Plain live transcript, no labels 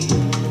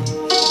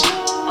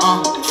New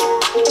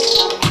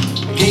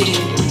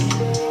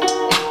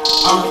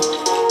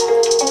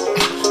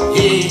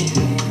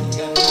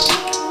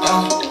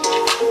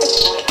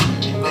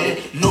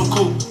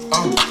coupe,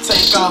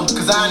 take off,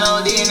 cause I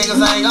know these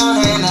niggas ain't gon'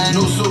 have that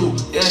new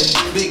suit, yeah,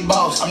 big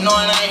boss. I'm knowing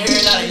I ain't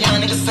hearing that a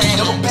young nigga saying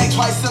double back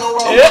twice in a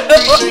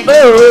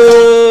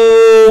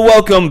row.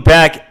 Welcome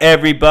back,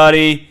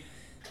 everybody.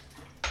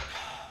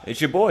 It's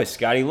your boy,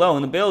 Scotty Lowe,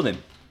 in the building.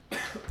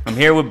 I'm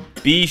here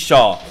with B.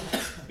 Shaw.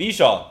 B.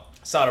 Shaw.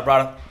 Sada,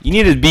 brother. You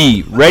need to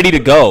be ready to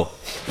go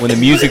when the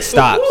music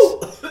stops.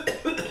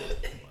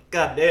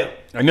 God damn.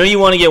 I know you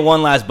want to get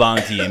one last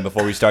bounty in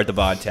before we start the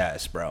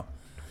podcast, bro.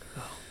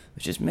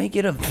 Just make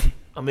it I'm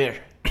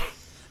here.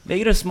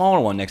 Make it a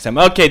smaller one next time.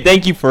 Okay,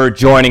 thank you for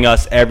joining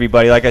us,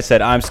 everybody. Like I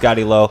said, I'm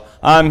Scotty Lowe.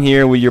 I'm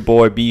here with your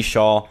boy, B.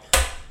 Shaw.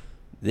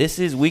 This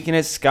is Weekend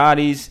at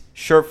Scotty's,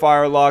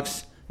 Surefire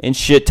Locks, and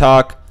Shit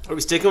Talk. Are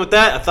we sticking with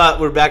that? I thought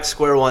we were back to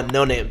square one.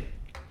 No name.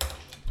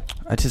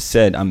 I just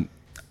said I'm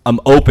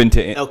open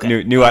to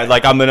Okay. new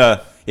like I'm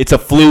gonna. It's a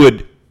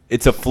fluid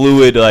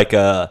like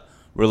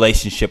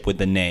relationship with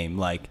the name.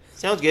 Like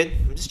Sounds good.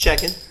 I'm just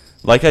checking.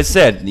 like I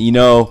said, you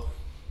know,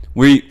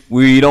 we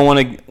don't want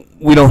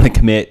to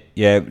commit.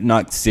 Yeah,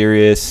 not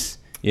serious.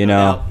 You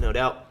know. No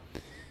doubt.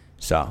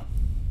 So,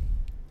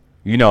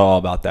 you know all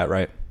about that,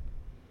 right?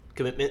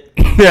 Commitment.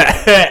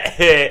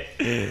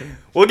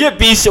 We'll get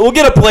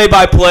a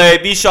play-by-play.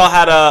 B. Shaw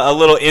had a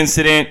little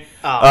incident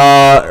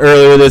Oh.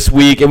 earlier this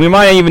week, and we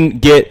might even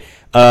get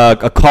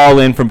a call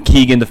in from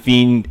Keegan the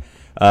Fiend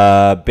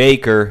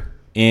Baker,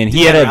 and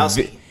he had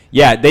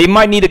they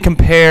might need to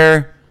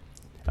compare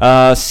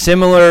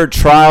similar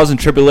trials and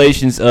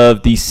tribulations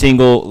of the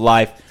single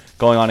life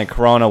going on in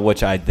Corona,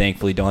 which I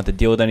thankfully don't have to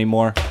deal with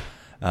anymore.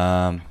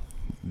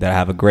 That I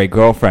have a great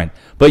girlfriend.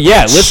 But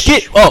yeah, let's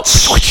get.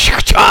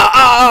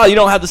 Oh, you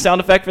don't have the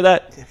sound effect for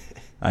that?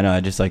 I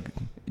know. Just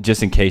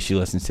in case she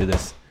listens to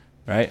this,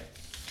 right?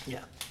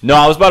 Yeah. No,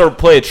 I was about to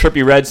play a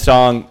Trippie Redd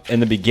song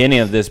in the beginning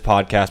of this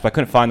podcast, but I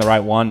couldn't find the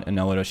right one, and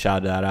I would have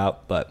shouted that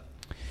out. But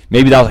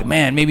maybe that was like,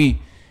 man, maybe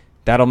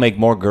that'll make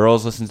more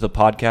girls listen to the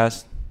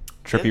podcast.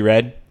 Trippie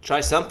Redd.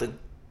 Try something.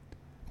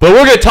 But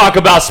we're going to talk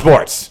about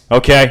sports,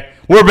 okay?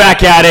 We're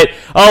back at it.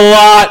 A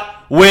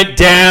lot went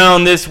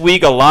down this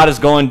week. A lot is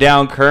going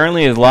down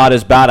currently. A lot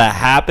is about to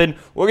happen.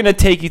 We're going to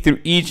take you through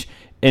each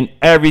and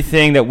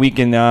everything that we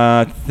can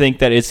think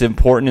that is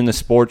important in the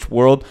sports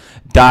world.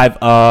 Dive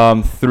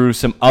through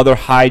some other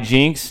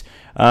hijinks.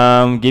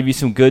 Give you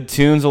some good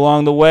tunes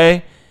along the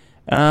way.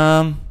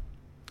 And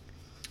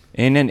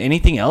then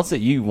anything else that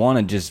you want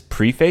to just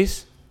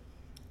preface?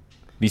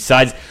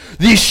 Besides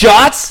these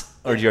shots?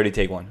 Or did you already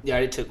take one? Yeah, I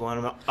already took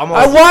one.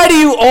 Why do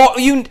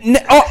you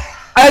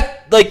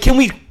can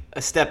we?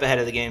 A step ahead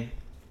of the game.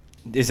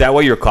 Is that why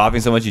you were coughing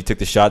so much? You took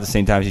the shot at the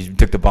same time as you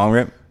took the bong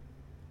rip.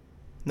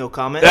 No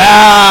comment. Ow!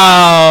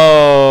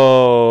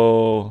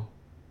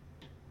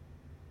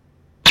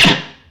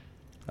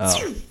 Oh,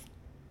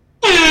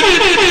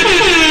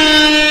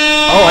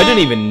 I didn't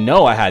even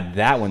know I had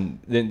that one.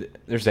 Then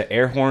there's the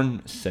air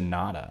horn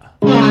sonata.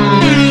 What the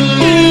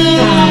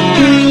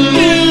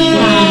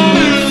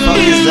fuck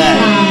is that?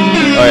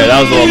 Oh yeah,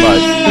 that was a little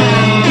much.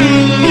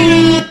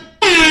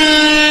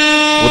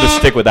 We'll just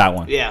stick with that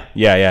one. Yeah.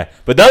 Yeah.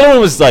 But the other one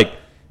was like,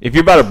 if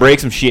you're about to break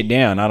some shit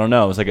down, I don't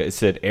know. It was like it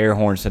said air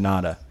horn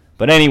sonata.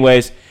 But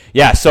anyways,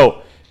 yeah.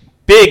 So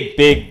big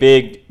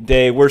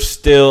day. We're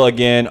still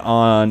again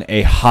on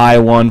a high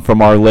one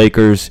from our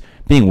Lakers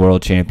being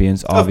world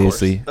champions.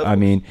 Obviously, of course. I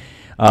mean,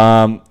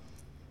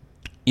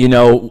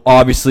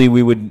 obviously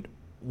we would.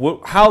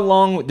 How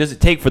long does it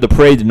take for the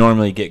parade to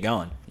normally get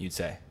going? You'd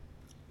say.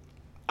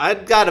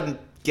 I'd gotta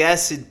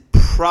guess it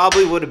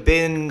probably would have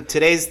been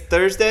today's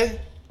Thursday.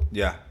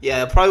 Yeah.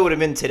 Yeah, it probably would have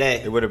been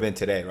today. It would have been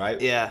today, right?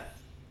 Yeah.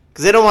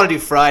 Because they don't want to do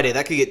Friday.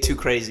 That could get too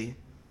crazy.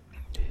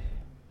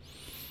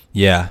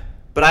 Yeah.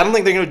 But I don't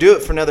think they're going to do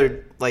it for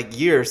another,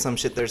 year or some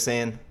shit they're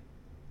saying.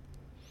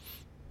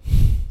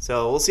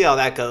 So we'll see how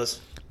that goes.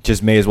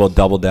 Just may as well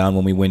double down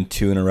when we win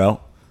 2 in a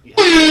row. Yeah.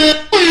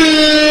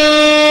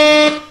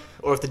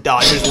 Or if the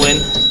Dodgers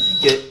win.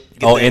 Get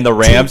and the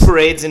Rams? 2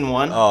 parades in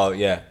one. Oh,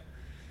 yeah.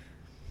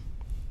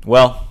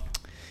 Well,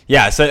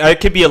 yeah, so it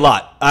could be a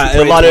lot.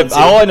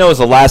 All I know is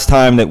the last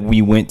time that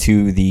we went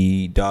to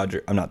the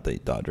Dodgers. I'm not the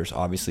Dodgers,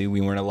 obviously. We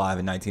weren't alive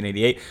in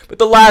 1988. But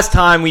the last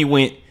time we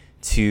went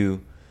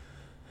to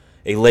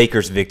a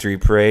Lakers victory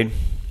parade,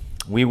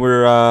 we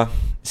were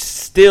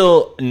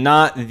still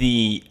not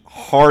the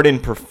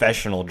hardened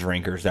professional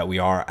drinkers that we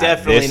are.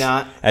 Definitely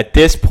not. At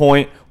this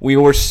point, we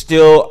were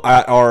still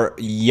at our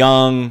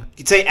young.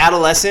 You'd say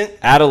adolescent?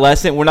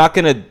 Adolescent. We're not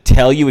going to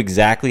tell you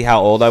exactly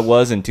how old I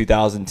was in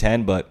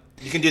 2010, but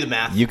you can do the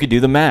math. you could do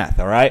the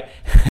math, all right?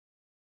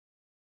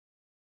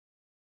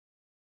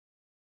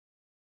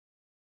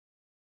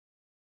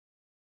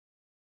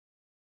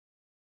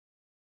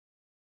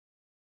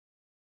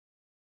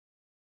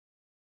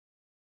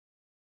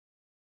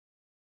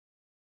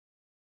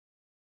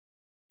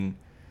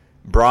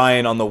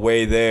 Brian on the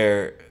way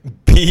there,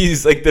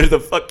 He's like, there's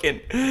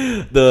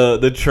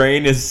the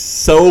train is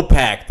so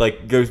packed,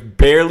 like there's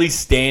barely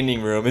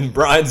standing room, and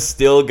Brian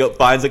still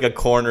finds like a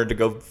corner to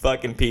go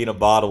fucking pee in a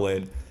bottle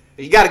in.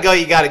 You gotta go.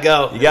 You gotta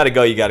go. You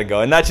gotta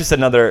go, and that's just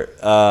another.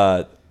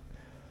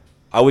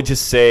 I would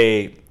just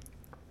say,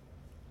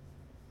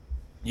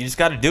 you just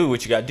gotta do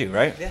what you gotta do,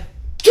 right? Yeah.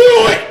 Do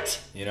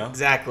it! You know,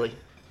 Exactly.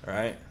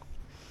 right?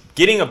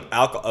 Getting a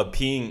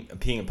peeing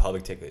in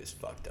public ticket is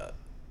fucked up.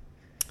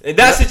 In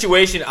that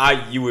situation,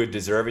 you would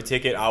deserve a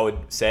ticket, I would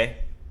say.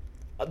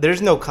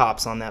 There's no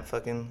cops on that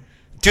fucking.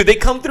 Dude, they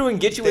come through and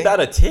get you without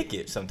a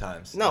ticket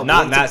sometimes. No,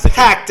 not in that it's a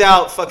situation. packed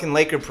out fucking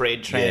Laker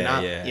parade train.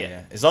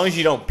 Yeah. As long as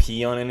you don't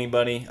pee on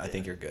anybody, I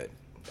think you're good.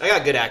 I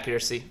got good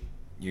accuracy.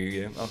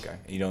 You okay?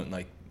 You don't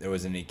like. There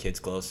wasn't any kids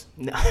close.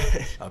 No.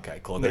 Okay,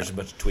 cool. There's a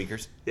bunch of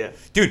tweakers. Yeah.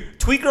 Dude,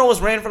 tweaker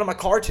almost ran in front of my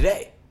car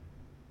today.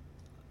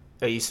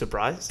 Are you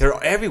surprised?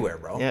 They're everywhere,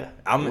 bro. Yeah.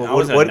 I Well,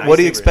 was in a what nice do you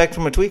neighborhood. expect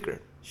from a tweaker?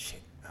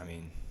 Shit. I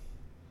mean,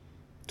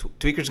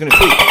 Tweaker's gonna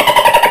tweak.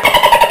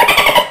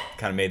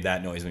 kind of made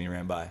that noise when he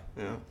ran by.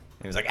 Yeah.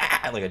 He was like,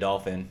 like a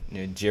dolphin,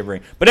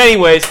 gibbering. But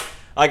anyways,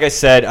 like I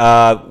said,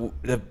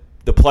 the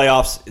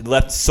playoffs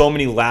left so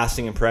many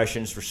lasting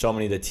impressions for so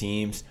many of the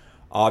teams.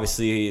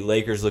 Obviously,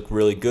 Lakers look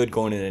really good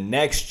going into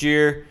next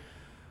year.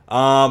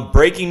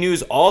 Breaking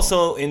news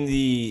also in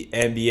the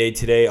NBA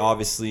today,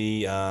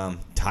 obviously,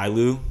 Ty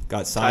Lue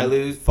got signed. Ty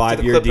Lue,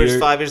 5-year Clippers, deal.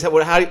 5 years.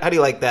 How do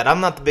you like that?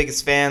 I'm not the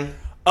biggest fan.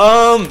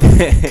 Could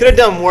Could have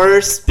done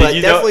worse, but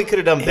definitely could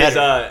have done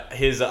better.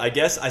 I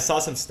guess I saw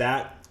some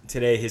stat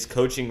today. His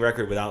coaching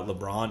record without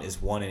LeBron is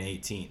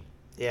 1-18.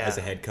 Yeah. As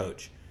a head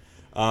coach.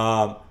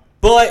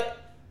 But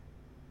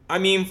I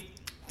mean,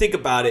 think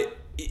about it.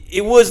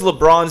 It was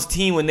LeBron's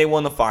team when they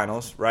won the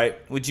finals, right?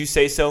 Would you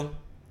say so?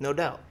 No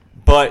doubt.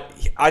 But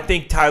I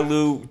think Ty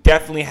Lue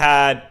definitely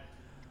had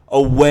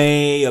a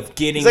way of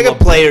getting. He's like a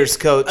player's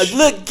coach.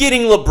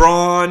 Getting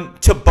LeBron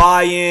to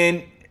buy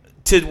in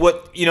to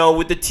what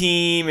with the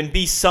team and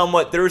be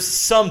somewhat. There's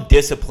some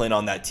discipline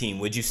on that team.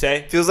 Would you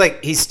say? Feels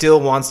like he still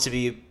wants to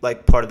be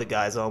like part of the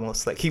guys,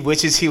 almost like he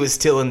wishes he was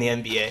still in the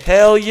NBA.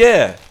 Hell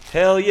yeah.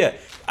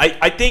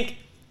 I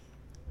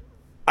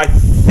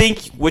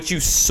think what you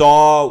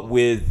saw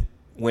with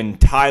when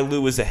Ty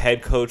Lue was a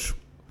head coach,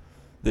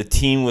 the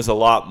team was a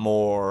lot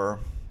more,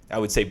 I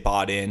would say,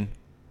 bought in.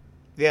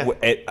 Yeah.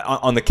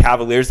 On the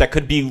Cavaliers. That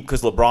could be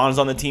because LeBron's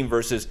on the team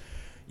versus,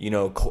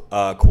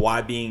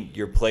 Kawhi being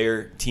your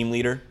team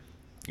leader,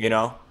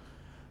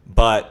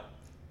 But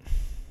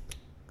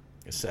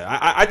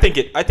I think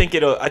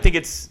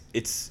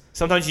it's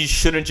sometimes you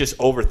shouldn't just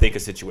overthink a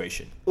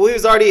situation. Well, he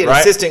was already an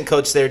Right? assistant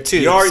coach there too,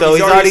 He's so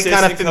he's already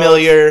kind of assistant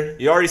familiar.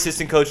 Coach. You're already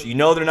assistant coach. You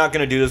know they're not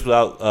going to do this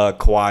without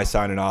Kawhi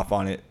signing off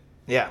on it.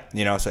 Yeah.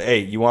 So, hey,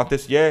 you want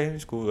this? Yeah,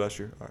 it's cool last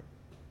year. All right.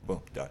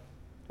 Boom, done.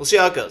 We'll see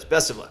how it goes.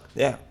 Best of luck.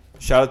 Yeah.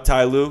 Shout out to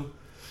Ty Lue.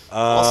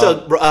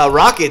 Also,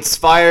 Rockets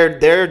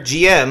fired their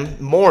GM,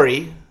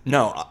 Morey.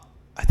 No,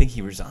 I think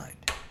he resigned.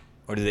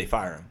 Or did they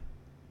fire him?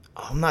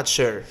 I'm not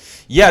sure.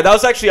 Yeah, that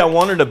was actually, I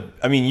wanted to,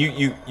 I mean,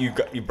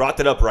 you brought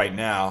that up right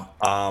now.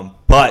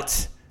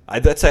 But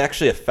that's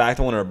actually a fact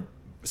I want to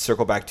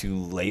circle back to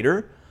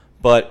later.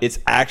 But it's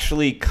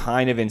actually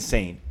kind of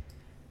insane.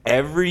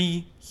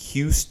 Every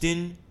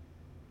Houston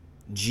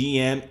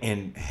GM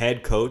and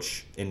head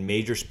coach in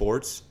major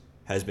sports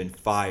has been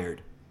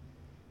fired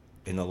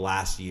in the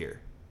last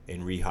year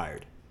and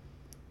rehired.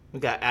 We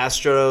got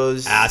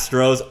Astros,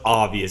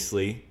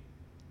 obviously.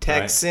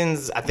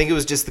 Texans. Right. I think it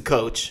was just the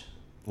coach.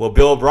 Well,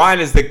 Bill O'Brien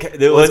is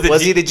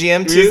was he the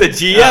GM too? He's the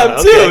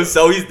GM too,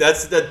 so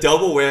that's the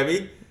double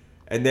whammy.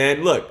 And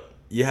then look,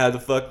 you have the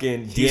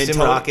fucking Houston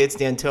Rockets.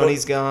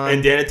 D'Antoni's gone,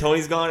 and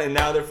D'Antoni's gone, and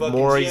now they're fucking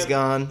Morey's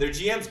gone. Their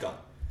GM's gone.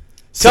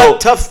 So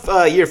tough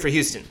year for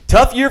Houston.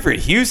 Tough year for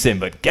Houston,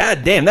 but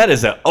goddamn, that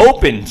is an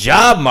open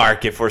job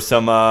market for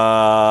some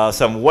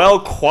well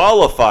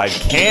qualified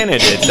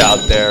candidates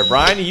out there.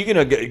 Brian, are you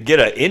gonna get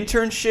an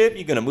internship?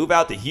 You gonna move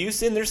out to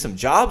Houston? There's some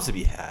jobs to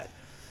be had.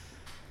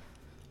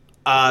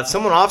 If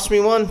someone offers me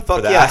one, fuck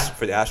for the yeah.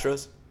 For the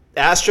Astros?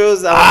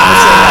 Astros,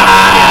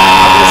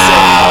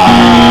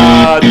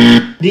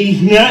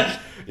 These nuts.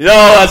 No,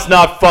 that's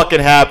not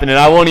fucking happening.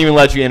 I won't even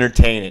let you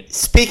entertain it.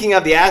 Speaking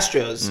of the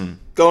Astros,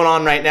 going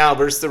on right now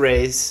versus the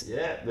Rays.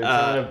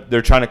 Yeah,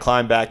 they're trying to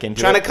climb back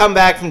into to come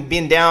back from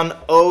being down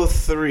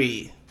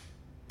 0-3.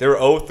 They were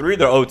 0-3,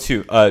 they're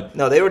 0-2.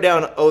 No, they were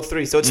down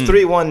 0-3, so it's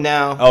 3-1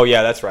 now. Oh,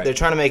 yeah, that's right. They're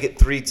trying to make it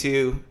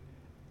 3-2.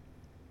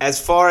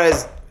 As far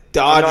as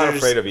Dodgers I'm not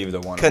afraid of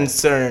either one.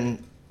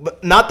 concerned,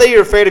 but not that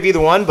you're afraid of either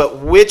one, but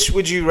which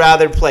would you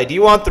rather play? Do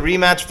you want the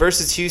rematch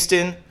versus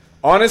Houston?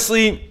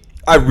 Honestly,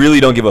 I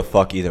really don't give a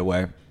fuck either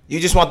way. You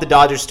just want the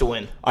Dodgers to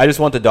win. I just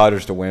want the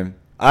Dodgers to win.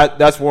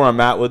 That's where I'm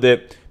at with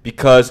it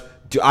because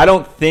I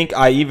don't think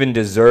I even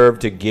deserve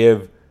to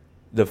give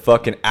the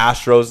fucking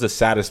Astros the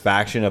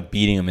satisfaction of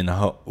beating them in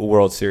the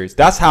World Series.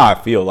 That's how I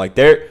feel. Like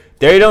they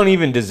don't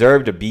even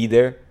deserve to be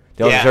there.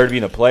 They don't deserve to be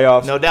in the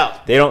playoffs. No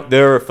doubt.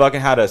 They're fucking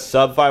had a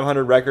sub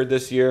 500 record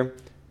this year.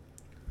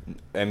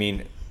 I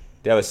mean,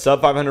 they have a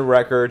sub 500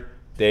 record.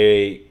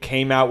 They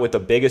came out with the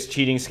biggest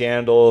cheating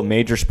scandal in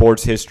major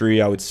sports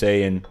history, I would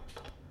say.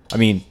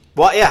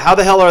 Well, yeah. How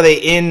the hell are they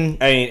in?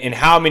 In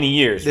how many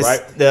years, This-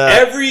 right? the-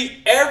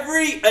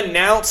 Every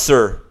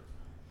announcer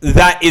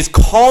that is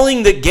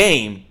calling the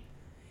game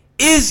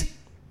is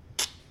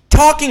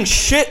talking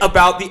shit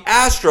about the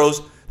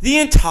Astros the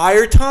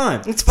entire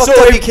time. It's fucked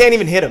up. You can't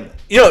even hit them.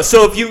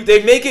 So if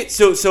they make it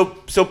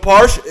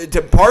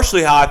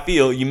partially how I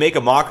feel, you make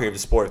a mockery of the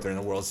sport if they're in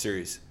the World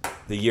Series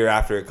the year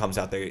after it comes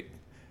out. They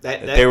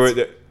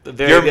were a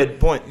very good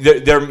point.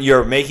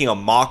 You're making a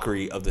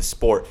mockery of the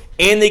sport,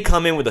 and they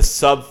come in with a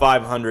sub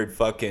 500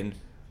 fucking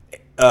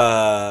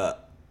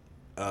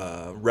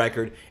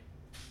record.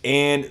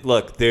 And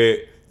look,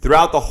 they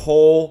throughout the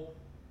whole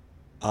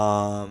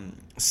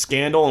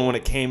scandal, and when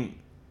it came,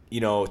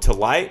 to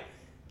light,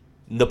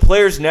 the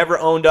players never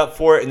owned up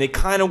for it, and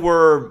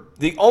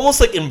they almost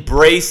like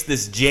embraced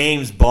this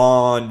James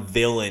Bond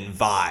villain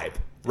vibe,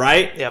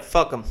 right? Yeah,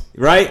 fuck them.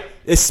 Right?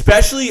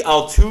 Especially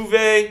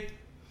Altuve,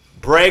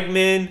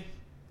 Bregman,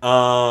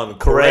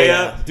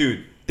 Correa.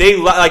 Dude, they're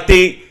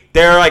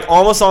like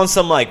almost on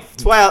some like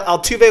That's why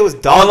Altuve was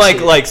dog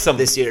shit like some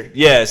this year.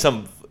 Yeah,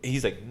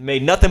 he's like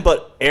made nothing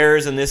but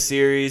errors in this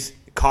series,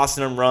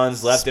 costing them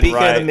runs left and right.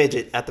 Speaking of the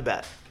midget at the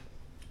bat.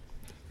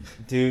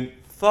 Dude,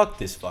 fuck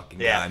this fucking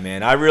Yeah. guy,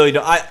 man. I really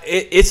don't.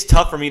 It's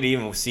tough for me to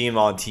even see him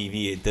on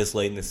TV this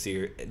late in the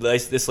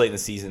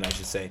season, I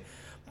should say.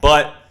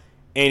 But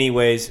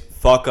anyways,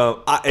 fuck him.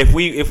 If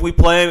we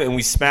play him and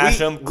we smash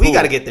him, cool. We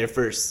got to get there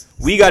first.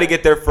 We got to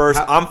get there first.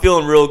 I'm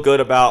feeling real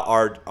good about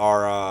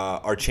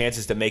our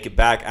chances to make it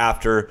back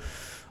after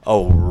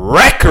a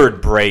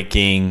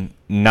record-breaking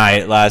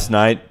night last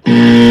night.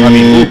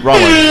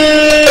 Wrong one.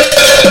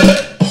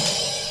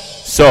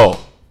 So,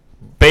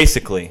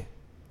 basically,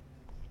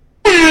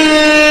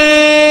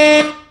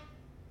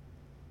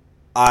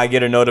 I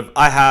get a note of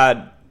I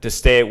had to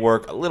stay at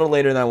work a little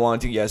later than I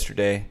wanted to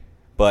yesterday,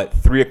 but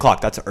 3 o'clock,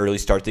 that's an early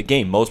start to the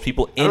game. Most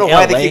people in I don't know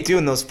LA, why they keep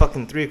doing those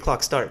fucking 3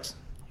 o'clock starts.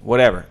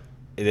 whatever.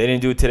 They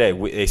didn't do it today.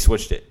 They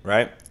switched it,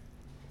 right?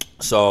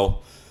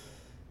 So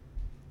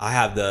I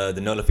have the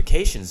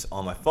notifications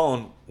on my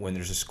phone when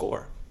there's a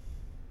score.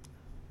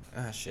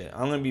 Shit.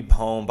 I'm going to be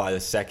home by the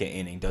second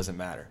inning. Doesn't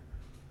matter.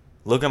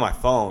 Look at my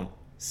phone.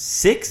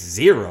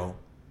 6-0. I'm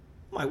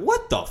like,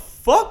 what the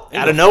fuck?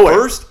 Out of nowhere.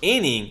 First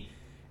inning.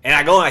 And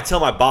I go and I tell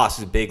my boss,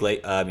 who's a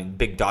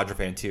big Dodger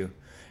fan too.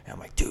 And I'm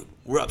like, dude,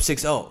 we're up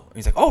 6-0. And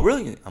he's like, oh,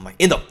 really? I'm like,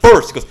 in the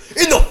first. He goes,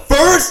 in the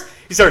first?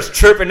 He starts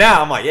tripping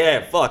out. I'm like,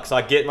 yeah, fuck. So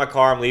I get in my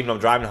car. I'm leaving. I'm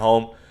driving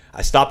home.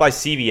 I stop by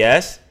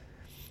CBS,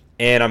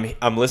 and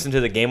I'm listening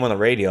to the game on the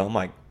radio. I'm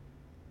like,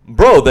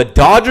 bro, the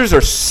Dodgers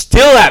are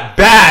still at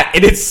bat,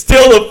 and it's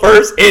still the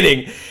first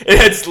inning. And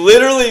it's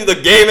literally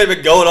the game had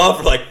been going on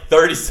for like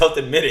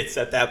 30-something minutes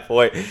at that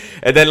point.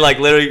 And then, like,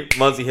 literally,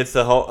 Muncy hits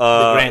the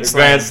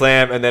grand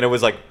slam, and then it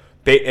was like,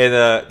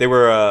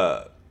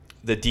 the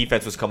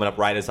defense was coming up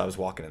right as I was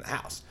walking in the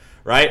house,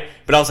 right?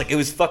 But I was like, it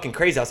was fucking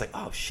crazy. I was like,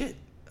 oh, shit.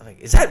 I'm like,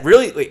 is that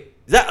really? Wait,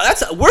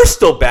 we're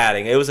still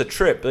batting. It was a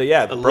trip. But,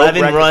 yeah.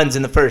 11 runs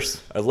in the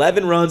first.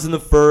 11 runs in the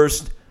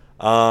first.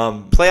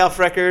 Playoff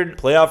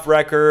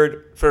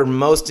record for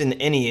most in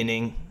any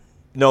inning.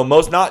 No,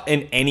 most not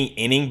in any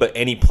inning, but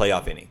any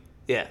playoff inning.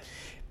 Yeah.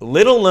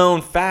 Little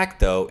known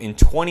fact, though, in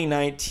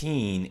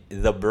 2019,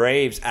 the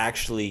Braves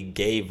actually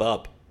gave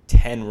up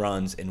 10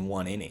 runs in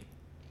one inning.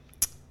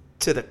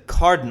 To the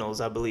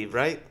Cardinals, I believe,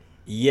 right?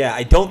 Yeah,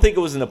 I don't think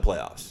it was in the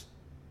playoffs.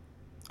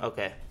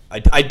 Okay.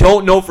 I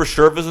don't know for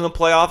sure if it was in the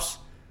playoffs,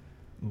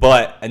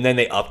 and then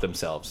they upped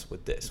themselves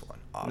with this one.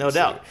 Obviously. No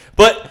doubt.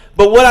 But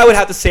what I would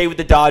have to say with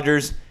the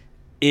Dodgers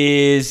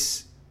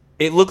is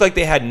it looked like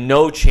they had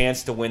no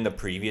chance to win the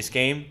previous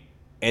game,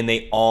 and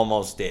they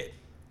almost did.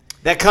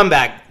 That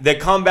comeback. The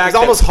comeback. It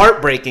was almost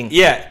heartbreaking.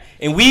 Yeah.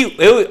 And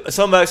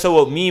so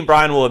what me and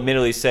Brian will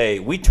admittedly say,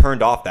 we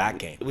turned off that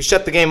game. We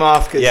shut the game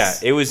off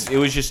because it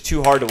was just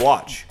too hard to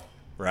watch,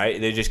 right?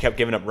 They just kept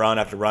giving up run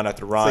after run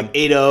after run. It's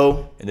like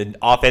 8-0. And the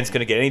offense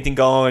couldn't get anything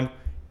going.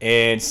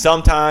 And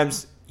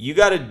sometimes you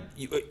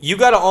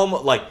gotta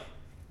almost like.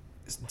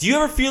 Do you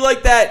ever feel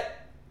like that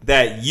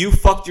you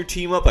fucked your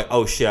team up? Like,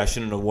 oh shit, I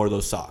shouldn't have wore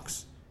those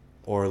socks,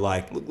 or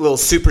like A little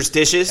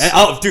superstitious.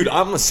 dude,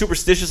 I'm a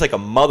superstitious like a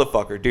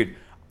motherfucker, dude.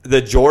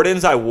 The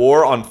Jordans I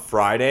wore on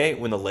Friday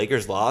when the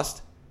Lakers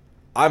lost,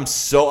 I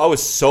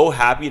was so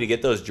happy to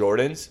get those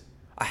Jordans.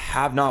 I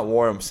have not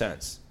worn them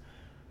since.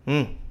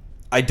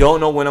 I don't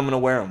know when I'm gonna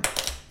wear them.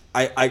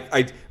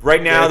 I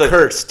right now They're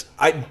cursed.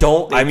 I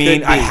don't. They I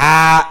mean, could be.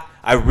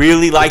 I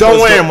really like. Don't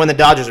those wear them when the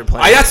Dodgers are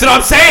playing. That's what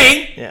I'm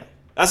saying. Yeah.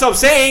 That's what I'm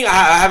saying.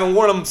 I haven't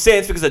worn them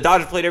since because the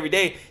Dodgers played every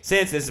day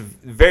since. It's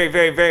very,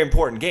 very, very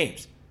important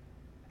games.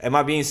 Am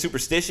I being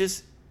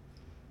superstitious?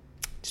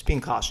 Just being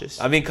cautious.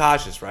 I'm being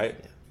cautious, right?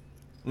 Yeah.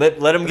 Let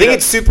them. I think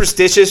it's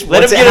superstitious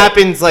once it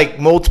happens like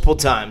multiple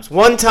times.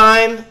 One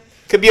time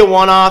could be a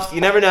one-off. You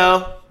never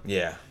know.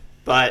 Yeah.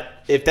 But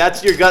if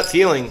that's your gut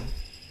feeling,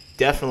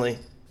 definitely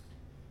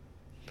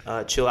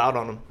chill out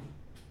on them.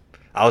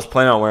 I was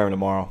planning on wearing them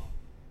tomorrow.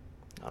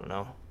 I don't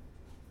know.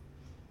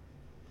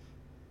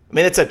 I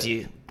mean, it's up to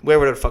you. Wear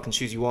whatever fucking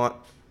shoes you want.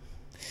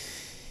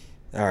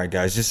 All right,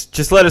 guys,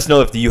 just let us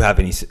know if you have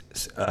any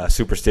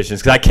superstitions,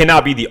 because I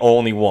cannot be the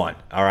only one.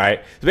 All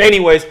right. But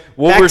anyways,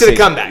 back to the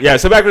comeback. Yeah,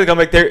 so back to the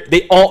comeback.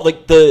 They all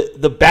like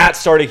the bats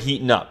started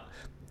heating up.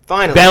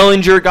 Finally,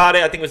 Bellinger got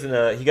it. I think it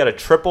was he got a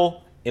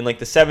triple in like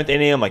the 7th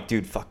inning. I'm like,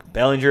 dude, fuck,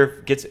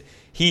 Bellinger gets it.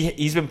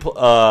 He's been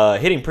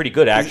hitting pretty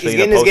good actually. He's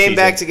getting his game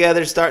back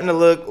together, starting to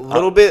look a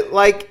little bit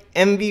like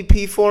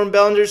MVP form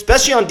Bellinger,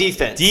 especially on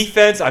defense.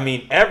 Defense, I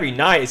mean, every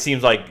night it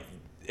seems like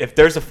if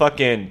there's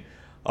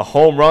a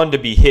home run to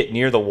be hit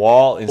near the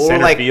wall in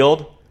center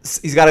field,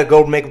 he's got to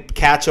go make a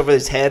catch over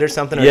his head or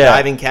something, or a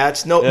diving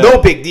catch.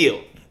 No big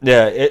deal.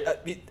 Yeah.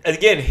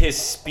 Again, his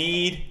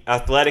speed,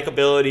 athletic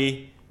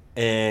ability,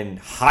 and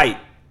height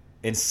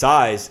and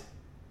size,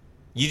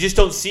 you just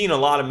don't see in a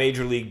lot of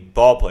major league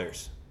ball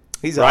players.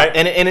 He's right,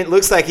 and it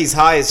looks like he's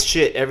high as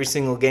shit every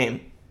single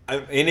game.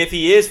 And if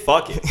he is,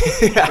 fuck it.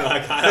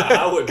 Like,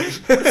 I would.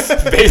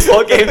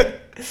 Baseball game.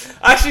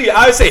 Actually,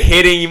 I would say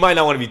hitting. You might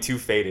not want to be too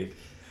faded.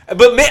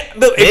 But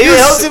it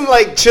helps him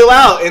like chill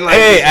out and like.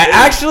 Hey,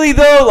 actually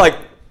though, like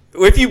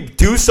if you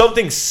do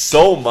something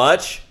so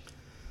much,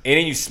 and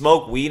then you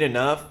smoke weed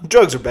enough,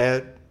 drugs are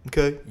bad.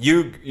 Okay.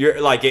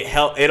 You're like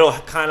it'll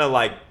kind of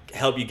like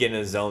help you get in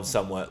the zone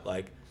somewhat.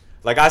 Like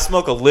I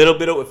smoke a little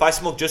bit of. If I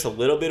smoke just a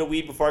little bit of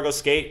weed before I go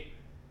skate,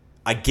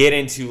 I get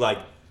into like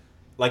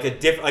a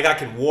different. Like I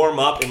can warm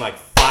up in like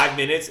 5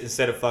 minutes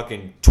instead of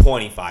fucking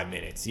 25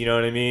 minutes. You know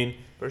what I mean?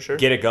 For sure.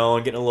 Get it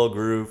going, get in a little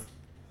groove.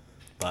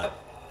 But.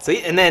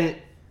 See, and then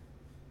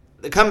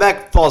the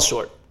comeback falls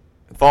short.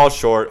 Falls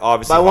short,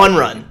 obviously. By 1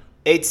 run,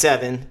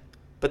 8-7.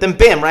 But then,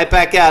 bam, right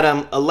back at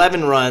him,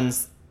 11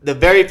 runs. The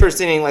very first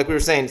inning, like we were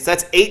saying, so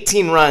that's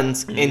 18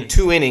 runs in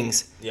 2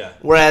 innings. Yeah.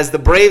 Whereas the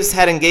Braves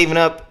hadn't given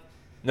up.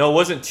 No, it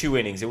wasn't 2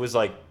 innings. It was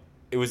they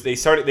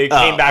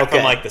came back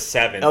from like the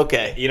 7th.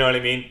 Okay. You know what I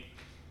mean?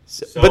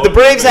 So, but the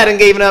Braves hadn't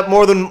given up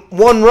more than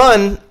 1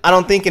 run, I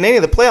don't think, in any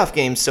of the playoff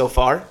games so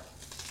far.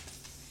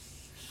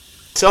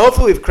 So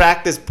hopefully we've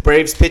cracked this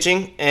Braves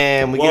pitching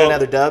and we get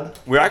another dub.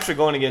 We're actually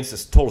going against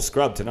this total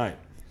scrub tonight.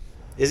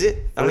 Is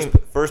it?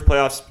 First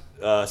playoff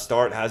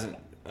start, hasn't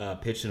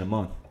pitched in a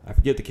month. I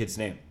forget the kid's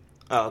name.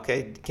 Oh,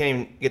 okay.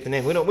 Can't even get the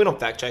name. We don't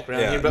fact check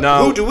around here. But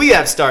no. Who do we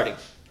have starting?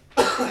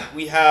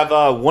 We have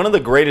one of the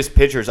greatest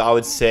pitchers, I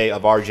would say,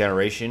 of our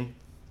generation.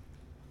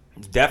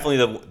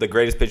 Definitely the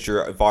greatest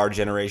pitcher of our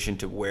generation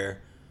to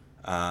wear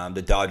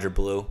the Dodger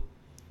blue,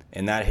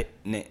 and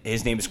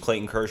his name is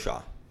Clayton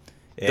Kershaw.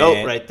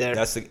 GOAT right there.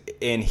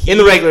 In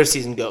the regular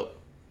season, GOAT,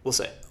 we'll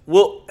say.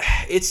 Well,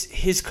 it's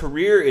his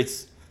career.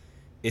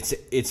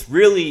 It's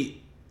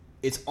really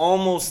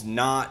almost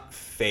not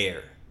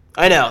fair.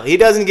 I know he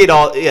doesn't get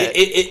all. Yeah.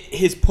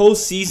 His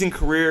postseason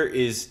career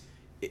is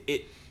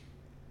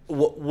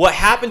what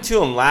happened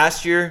to him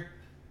last year.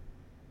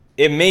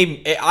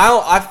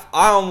 I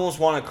almost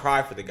want to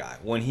cry for the guy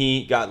when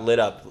he got lit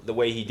up the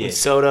way he did. When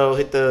Soto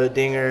hit the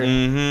dinger.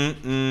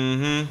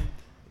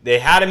 They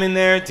had him in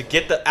there to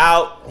get the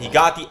out. He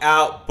got the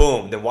out.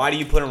 Boom. Then why do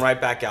you put him right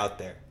back out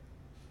there?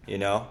 You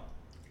know?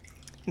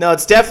 No,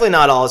 it's definitely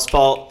not all his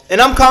fault.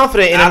 And I'm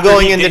confident in him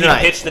going into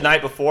tonight. He pitched the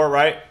night before,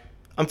 right?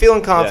 I'm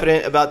feeling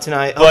confident about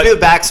tonight. Hopefully the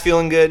back's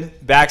feeling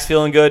good. Back's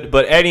feeling good.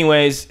 But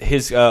anyways,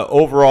 his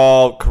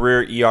overall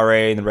career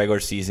ERA in the regular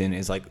season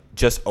is like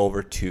just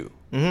over 2.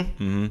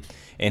 And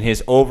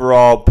his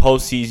overall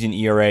postseason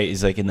ERA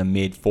is like in the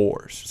mid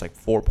 4s. It's like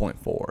 4.4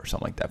 or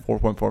something like that.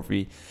 4.4 for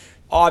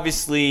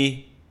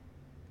obviously,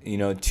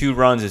 2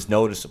 runs is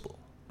noticeable,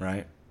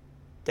 right?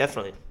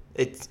 Definitely.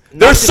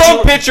 There's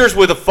some pitchers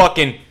with a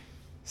fucking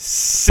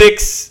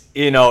 6,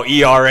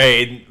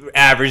 ERA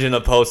average in the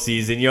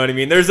postseason. You know what I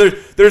mean? There's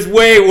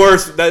way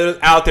worse that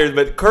out there.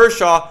 But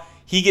Kershaw,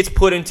 he gets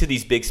put into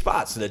these big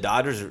spots. So the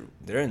Dodgers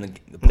they're in the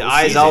postseason. The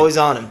eye's always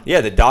on him.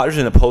 Yeah, the Dodgers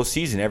in the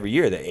postseason every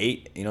year. The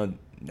 8,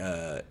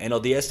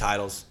 NLDS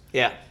titles.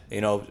 Yeah.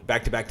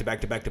 Back to back to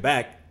back to back to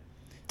back.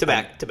 To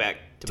back to back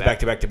to back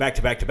to back to back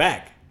to back to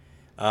back.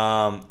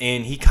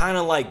 And he kind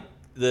of like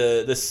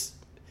this.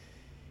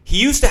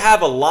 He used to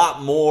have a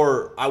lot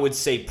more, I would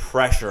say,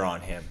 pressure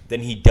on him than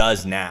he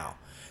does now.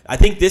 I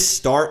think this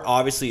start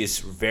obviously is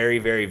very,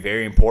 very,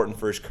 very important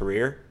for his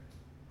career,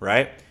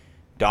 right?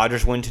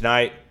 Dodgers win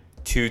tonight,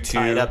 2-2.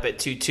 Tied up at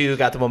 2-2,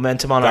 got the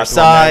momentum on our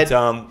side.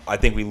 I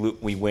think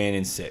we win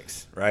in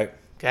 6, right?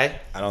 Okay.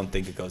 I don't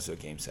think it goes to a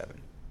Game 7,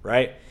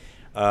 right?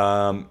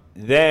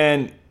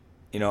 Then,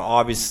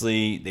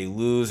 obviously they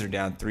lose. They're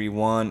down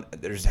 3-1.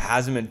 There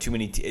hasn't been too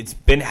many.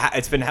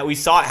 We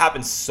saw it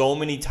happen so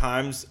many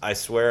times. I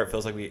swear, it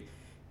feels like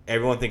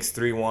everyone thinks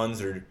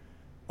 3-1s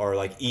are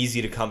like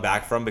easy to come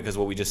back from because of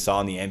what we just saw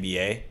in the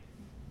NBA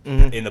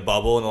in the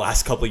bubble in the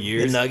last couple of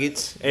years. The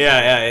Nuggets. Yeah.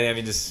 And I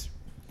mean, just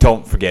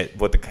don't forget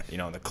what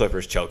the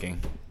Clippers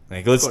choking.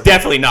 Like, let's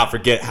definitely not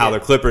forget how the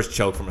Clippers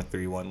choked from a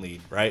 3-1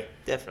 lead, right?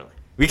 Definitely.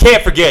 We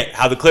can't forget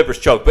how the Clippers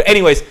choked. But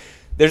anyways,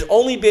 there's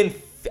only been,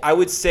 I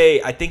would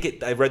say, I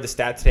read the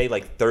stat today,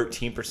 like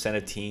 13%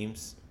 of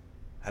teams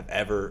have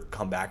ever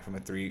come back from a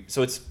 3.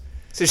 So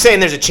you're saying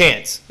there's a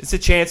chance. It's a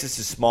chance. It's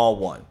a small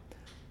one.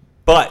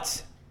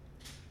 But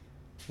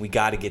we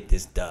got to get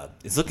this dub.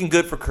 It's looking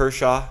good for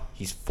Kershaw.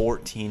 He's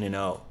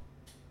 14-0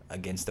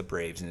 against the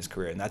Braves in his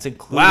career, and that's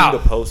including the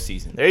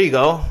postseason. There you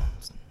go.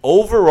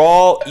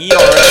 Overall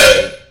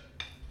ERA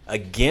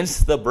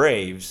against the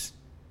Braves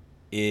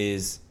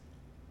is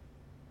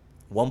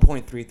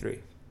 1.33.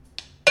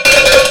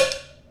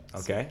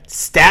 Okay.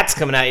 Stats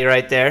coming at you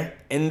right there.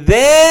 And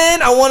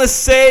then I want to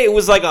say it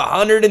was like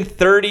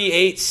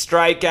 138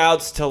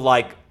 strikeouts to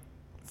like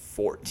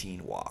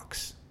 14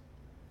 walks.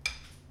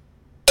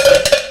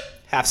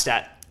 Half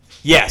stat.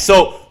 Yeah,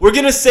 so we're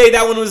going to say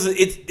that one was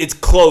it's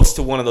close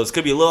to one of those.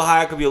 Could be a little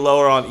higher, could be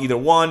lower on either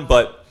one,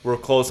 but we're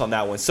close on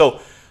that one. So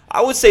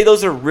I would say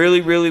those are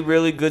really, really,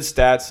 really good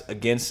stats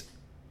against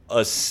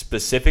a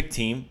specific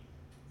team,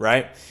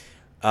 right?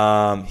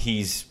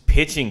 He's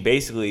pitching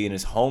basically in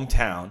his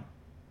hometown,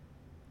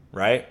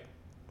 right?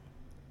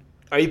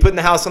 Are you putting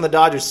the house on the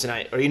Dodgers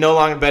tonight? Or are you no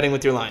longer betting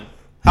with your line?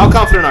 How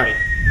confident are you?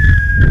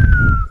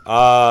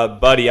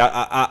 Buddy, You're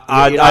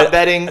not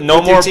betting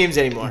with your teams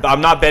anymore.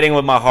 I'm not betting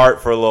with my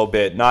heart for a little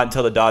bit. Not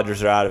until the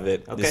Dodgers are out of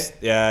it.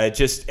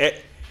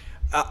 Okay.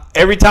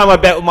 Every time I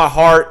bet with my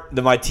heart,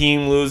 then my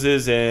team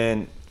loses,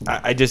 and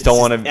I just don't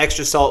want to.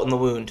 Extra salt in the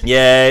wound.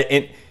 Yeah,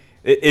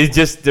 it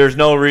just there's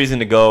no reason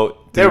to go.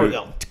 There we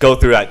go. To go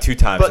through that 2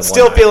 times. But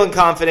still feeling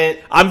confident.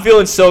 I'm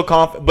feeling so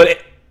confident,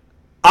 but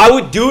I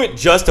would do it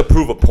just to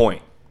prove a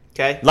point.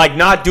 Okay. Like,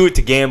 not do it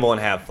to gamble and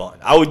have fun.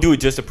 I would do it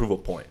just to prove a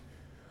point.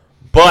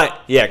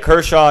 But, yeah,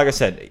 Kershaw, like I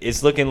said,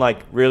 it's looking like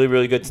really,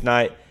 really good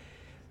tonight.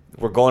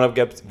 We're going up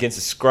against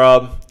a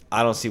scrub.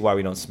 I don't see why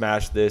we don't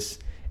smash this.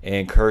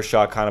 And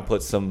Kershaw kind of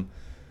put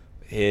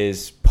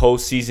his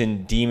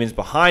postseason demons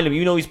behind him.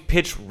 Even though he's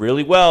pitched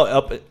really well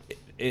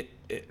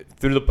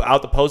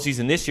throughout the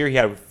postseason this year. He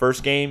had first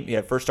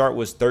start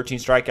was 13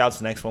 strikeouts.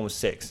 The next one was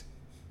 6.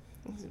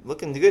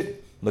 Looking good.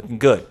 Looking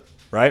good,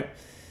 right?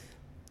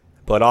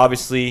 But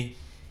obviously,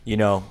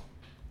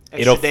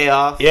 Extra day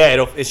off.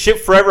 Yeah,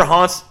 shit forever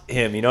haunts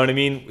him. You know what I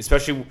mean?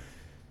 Especially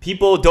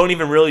people don't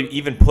even really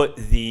even put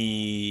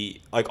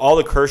all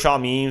the Kershaw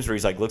memes where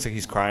he's like looks like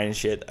he's crying and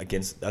shit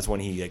that's when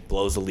he like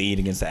blows the lead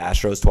against the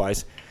Astros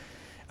twice.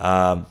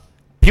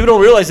 People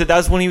don't realize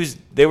that's when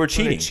they were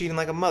cheating. Cheating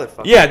like a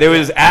motherfucker. Yeah,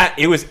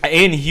 it was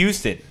in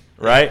Houston,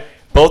 right?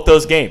 Both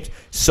those games.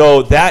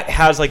 So that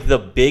has like the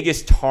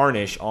biggest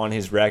tarnish on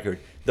his record.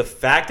 The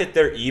fact that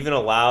they're even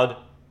allowed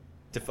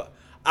to.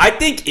 I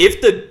think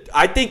if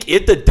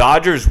the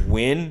Dodgers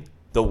win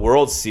the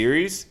World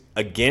Series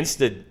against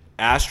the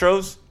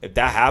Astros, if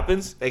that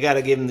happens, they got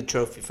to give him the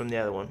trophy from the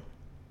other one.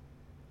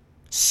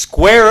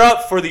 Square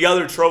up for the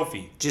other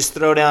trophy. Just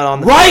throw down on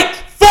the right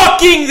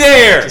fucking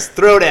there. Just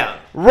throw down.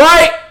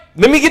 Right.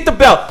 Let me get the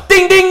bell.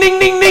 Ding ding ding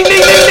ding ding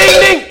ding ding ding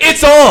ding.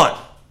 It's on.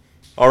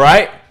 All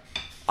right.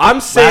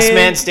 I'm saying last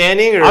man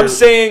standing, or I'm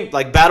saying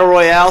like battle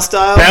royale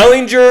style.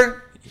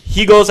 Bellinger,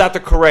 he goes after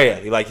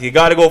Correa. Like he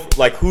got to go.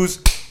 Like who?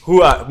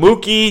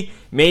 Mookie.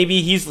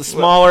 Maybe he's the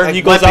smaller. Like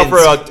he goes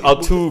weapons. out for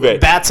Altuve.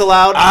 Bats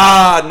allowed?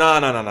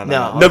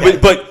 No. Okay.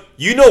 But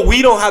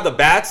we don't have the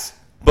bats.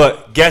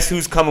 But guess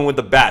who's coming with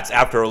the bats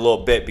after a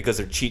little bit because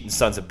they're cheating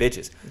sons of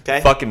bitches.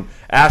 Okay. Fucking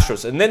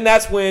Astros. And then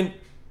that's when,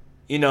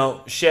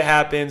 shit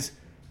happens.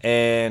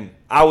 And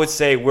I would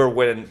say we're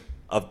winning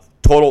a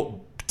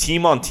total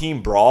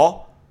team-on-team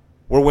brawl.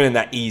 We're winning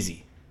that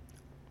easy.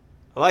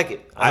 I like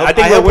it. I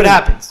I hope it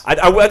happens.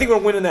 I think we're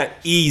winning that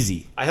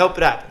easy. I hope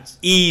it happens.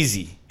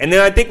 Easy. And then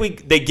I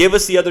think they give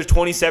us the other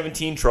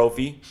 2017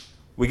 trophy.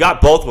 We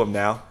got both of them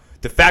now.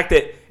 The fact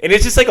that, and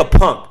it's just like a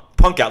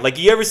punk out. Like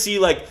you ever see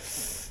like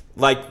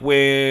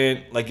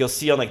when you'll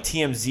see on like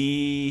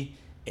TMZ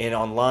and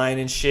online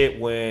and shit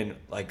when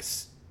like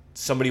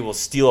somebody will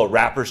steal a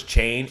rapper's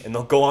chain and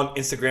they'll go on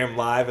Instagram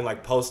Live and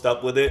like post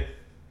up with it.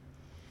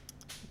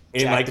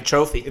 And Jack like the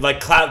trophy. Like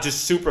clout,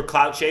 just super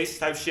clout chase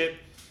type shit.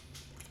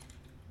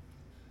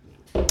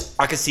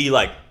 I could see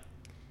like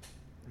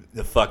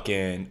the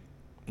fucking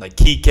like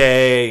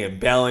Kike and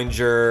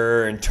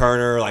Bellinger and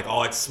Turner like all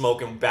like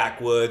smoking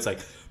backwoods like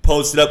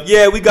posted up.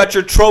 Yeah, we got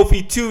your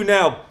trophy too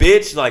now,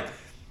 bitch. Like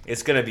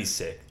it's gonna be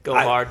sick. Go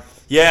hard.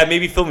 Yeah,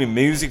 maybe film a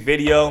music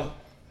video.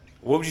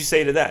 What would you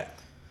say to that?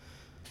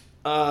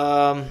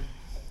 I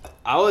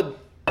would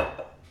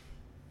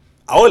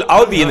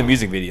be in the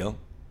music video.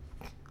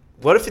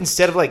 What if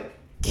instead of like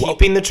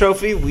keeping the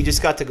trophy, we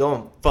just got to go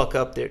and fuck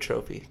up their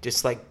trophy?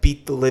 Just like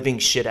beat the living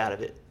shit out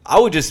of it. I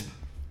would just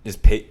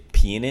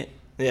pee in it.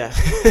 Yeah.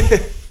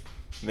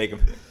 Make them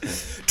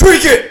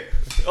drink it.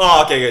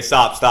 Oh, okay,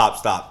 stop.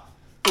 A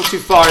little too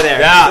far there.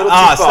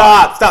 Yeah.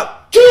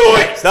 Stop. Do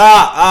it.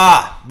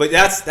 Stop. But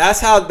that's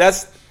how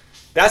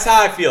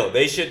I feel.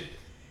 They should.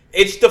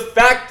 It's the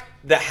fact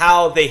that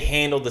how they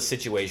handled the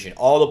situation.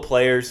 All the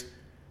players,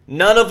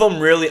 none of them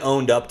really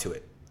owned up to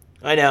it.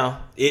 I know.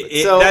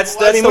 That's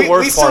the worst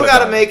part. We still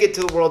got to make it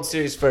to the World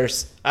Series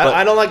first.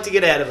 I don't like to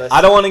get ahead of us.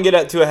 I don't want to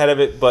get too ahead of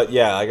it, but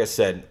yeah, like I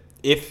said,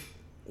 if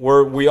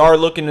we are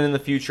looking in the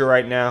future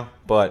right now,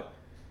 but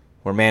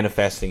we're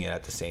manifesting it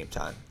at the same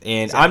time.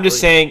 And Exactly. I'm just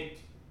saying,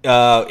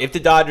 if the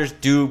Dodgers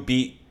do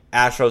beat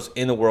Astros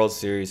in the World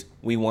Series.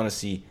 We want to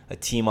see a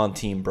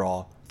team-on-team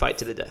brawl. Fight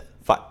to the death.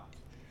 Fight.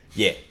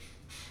 Yeah.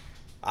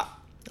 I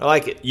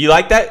like it. You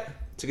like that?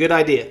 It's a good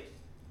idea.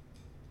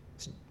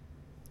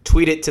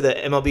 Tweet it to the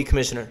MLB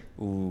commissioner.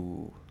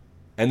 Ooh.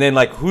 And then,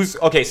 like, who's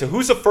throwing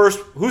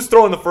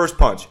the first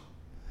punch?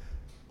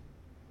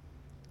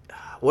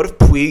 What if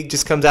Puig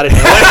just comes out of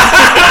nowhere?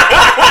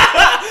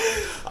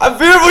 I'm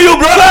here for you,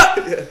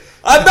 brother.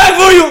 I'm back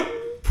for you.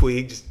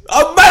 Puig just...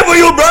 I'm back for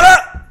you,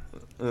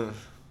 brother.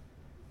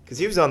 Because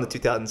he was on the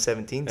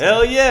 2017 team.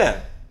 Hell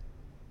yeah.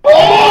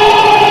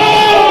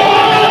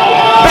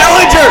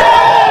 Bellinger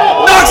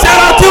knocks out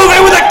Altuve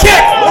with a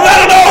kick from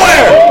out of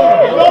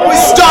nowhere. We're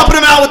stomping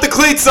him out with the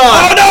cleats on.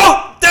 Oh,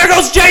 no. There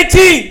goes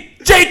JT.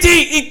 JT,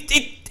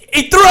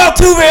 he threw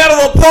Altuve out of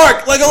the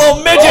park like a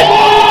little midget.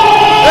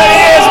 There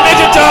he is,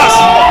 midget toss.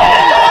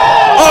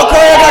 Oh,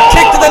 Correa got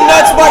kicked in the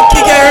nuts by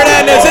Kike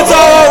Hernandez. It's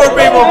all over,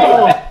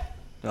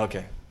 people.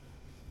 Okay.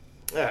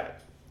 All right.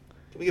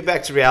 Can we get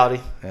back to reality?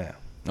 Yeah.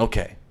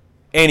 Okay.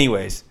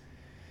 Anyways,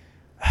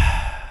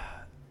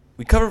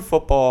 we covered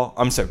football.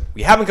 I'm sorry,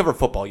 we haven't covered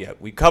football yet.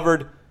 We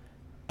covered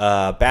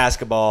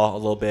basketball a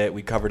little bit.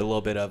 We covered a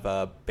little bit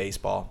of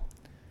baseball.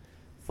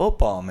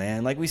 Football,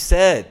 man. Like we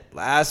said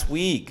last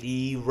week.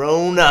 The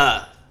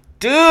Rona.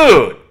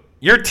 Dude,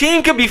 your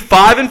team could be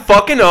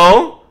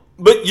 5-0,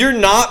 but you're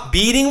not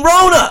beating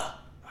Rona.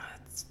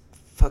 It's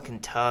fucking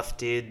tough,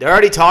 dude. They're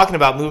already talking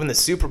about moving the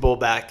Super Bowl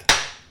back.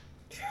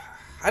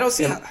 I don't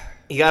see how.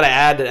 You got to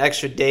add an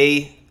extra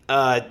day.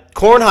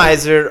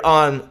 Kornheiser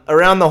on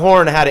Around the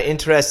Horn had an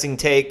interesting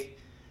take.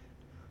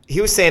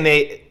 He was saying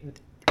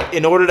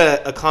in order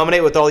to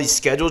accommodate with all these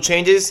schedule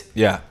changes,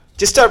 Yeah.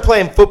 just start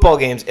playing football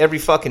games every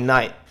fucking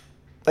night.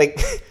 Like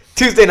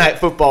Tuesday night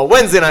football,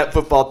 Wednesday night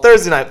football,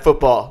 Thursday night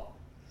football.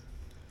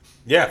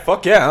 Yeah,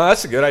 fuck yeah. Oh,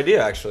 that's a good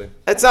idea, actually.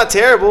 That's not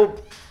terrible.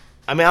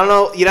 I mean, I don't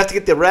know. You'd have to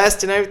get the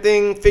rest and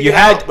everything figured You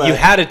out.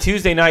 had a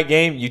Tuesday night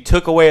game. You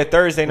took away a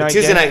Thursday night The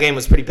Tuesday game. night game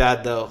was pretty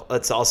bad, though.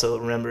 Let's also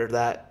remember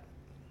that.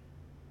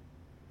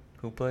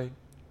 Who played?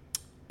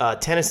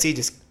 Tennessee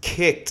just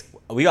kicked.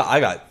 I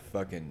got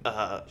fucking.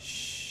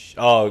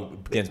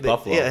 Against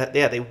Buffalo.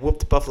 Yeah, they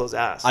whooped Buffalo's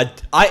ass.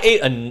 I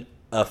ate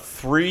a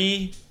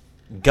free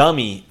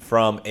gummy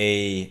from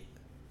a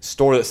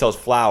store that sells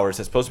flowers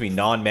that's supposed to be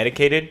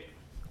non-medicated,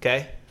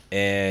 Okay.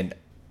 and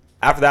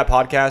after that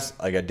podcast,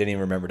 like, I didn't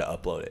even remember to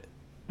upload it.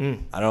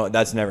 I don't.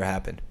 That's never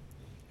happened.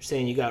 You're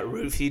saying you got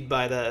roofied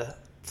by the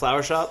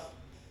flower shop?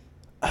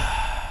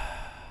 I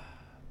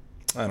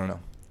don't know.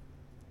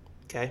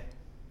 Okay.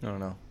 I don't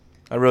know.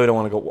 I really don't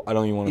want to go. I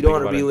don't even want to. You don't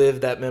think want to about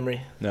relive that memory.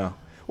 it. No.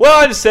 Well,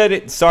 I just said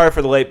it. Sorry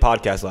for the late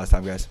podcast last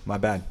time, guys. My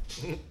bad.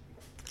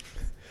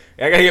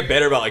 I gotta get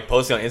better about, like,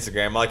 posting on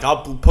Instagram. Like,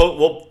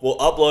 we'll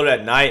upload it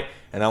at night,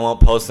 and I won't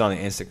post it on the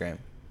Instagram.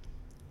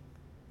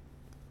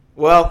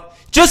 Well,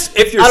 Just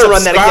if you're I don't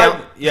run subscribed. that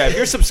account. Yeah, if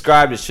you're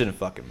subscribed, it shouldn't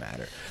fucking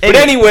matter. But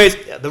anyways,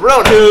 yeah, the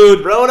Rona.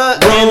 dude, Rona in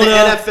the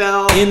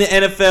NFL. In the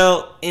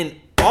NFL, and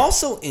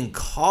also in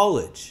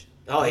college.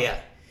 Oh, yeah.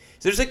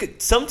 So there's like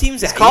some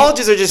teams that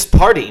Colleges are just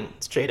partying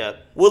straight up.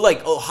 Well,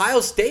 like Ohio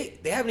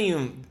State,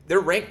 they're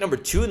ranked number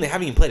 2 and they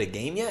haven't even played a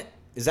game yet.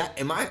 Is that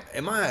am I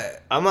I'm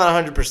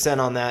not 100%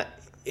 on that.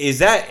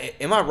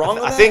 am I wrong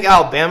on I that? think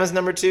Alabama's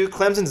number 2.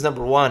 Clemson's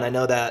number 1. I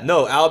know that.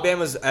 No,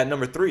 Alabama's at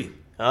number 3.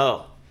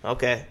 Oh,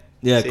 okay.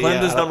 Yeah, See,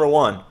 Clemson's number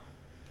 1.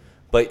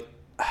 But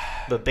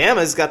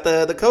Bama's got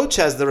the coach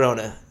has the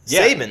Rona.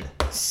 yeah,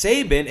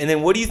 Saban. And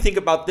then what do you think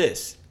about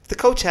this? If the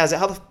coach has it,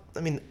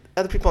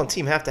 other people on the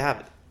team have to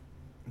have it.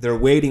 They're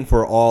waiting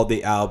for all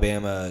the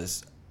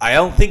Alabamas. I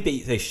don't think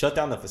they shut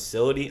down the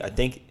facility. I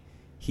think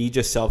he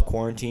just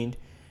self-quarantined,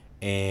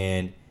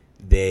 and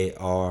they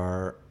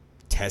are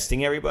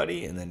testing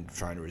everybody and then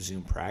trying to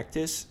resume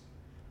practice.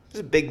 There's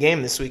a big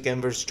game this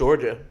weekend versus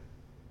Georgia.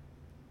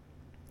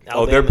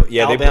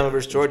 Alabama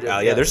versus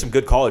Georgia. Yeah, there's some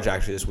good college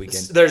actually this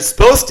weekend. There's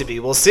supposed to be.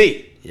 We'll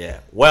see. Yeah,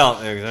 well,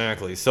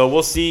 exactly. So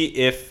we'll see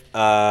if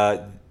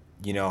how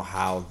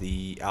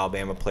the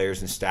Alabama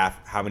players and staff,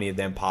 how many of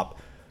them pop,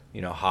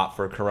 hot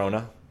for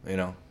Corona,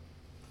 Yeah,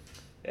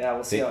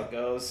 we'll see how it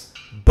goes.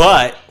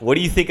 But what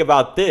do you think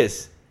about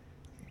this?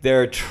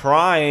 They're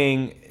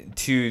trying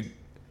to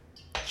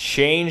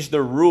change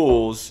the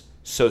rules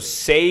so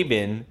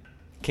Saban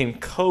can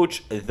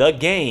coach the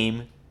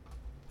game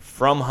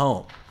from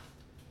home.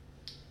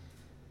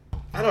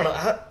 I don't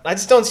know. I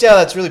just don't see how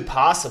that's really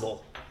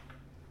possible.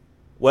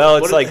 Well,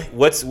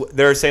 it's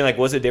they're saying, like,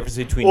 what's the difference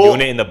between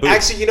doing it in the booth?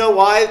 Actually, you know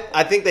why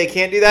I think they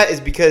can't do that is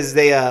because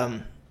they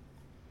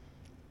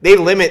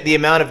limit the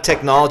amount of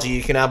technology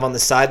you can have on the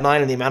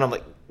sideline and the amount of,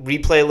 like,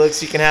 replay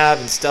looks you can have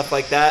and stuff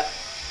like that.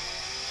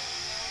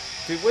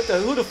 Dude,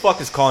 who the fuck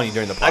is calling you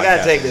during the podcast? I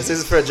gotta take this. This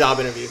is for a job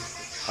interview.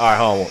 All right,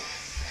 hold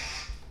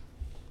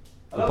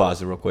on. We'll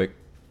pause it real quick.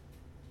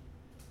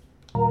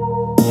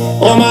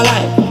 All my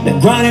life, been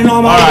grinding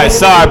all my All right, life.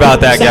 sorry about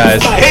that,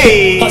 guys.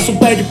 Hey! Hustle,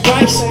 pay the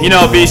price.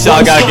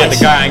 B-Shaw gotta get the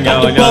grind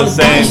going, you know what I'm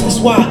saying? That's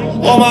why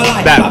all my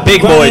life, That I've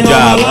big been boy grinding all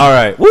my job. life. All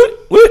right.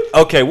 What?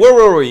 Okay, where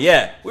were we?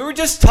 Yeah, we were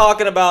just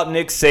talking about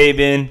Nick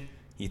Saban.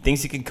 He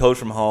thinks he can coach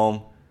from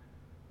home.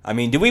 I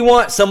mean, do we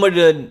want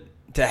somebody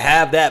to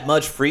have that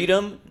much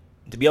freedom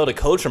to be able to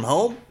coach from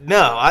home?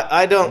 No,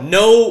 I don't.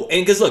 No,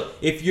 and because look,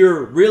 if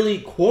you're really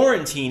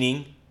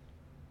quarantining,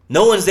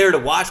 no one's there to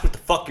watch what the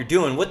fuck you're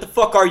doing. What the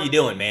fuck are you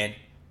doing, man?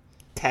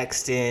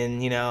 Texting,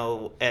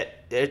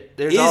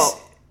 there's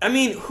all. I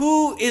mean,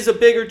 who is a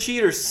bigger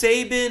cheater,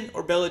 Saban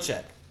or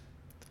Belichick?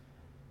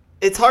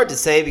 It's hard to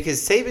say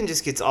because Saban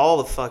just gets all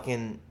the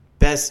fucking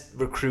best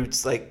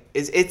recruits. Like,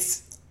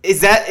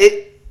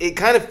 it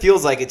kind of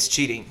feels like it's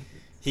cheating.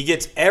 He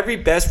gets every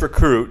best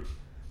recruit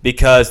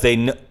because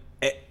the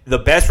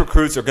best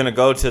recruits are going to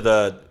go to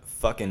the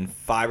fucking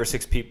 5 or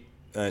 6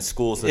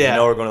 schools that they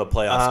know are going to the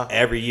playoffs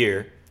every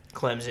year.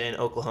 Clemson,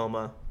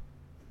 Oklahoma.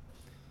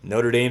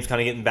 Notre Dame's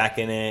kind of getting back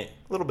in it.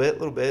 A little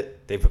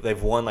bit.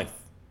 They've won like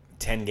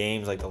 10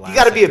 games like the last. You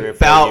got to be 3 or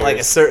 4 about years. like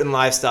a certain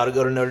lifestyle to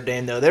go to Notre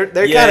Dame though.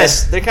 They're Yeah.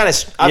 kind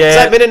of.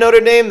 I've been to Notre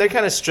Dame. They're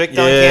kind of strict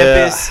on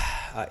campus.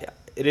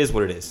 It is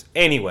what it is.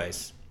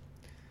 Anyways,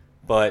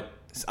 but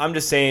I'm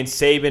just saying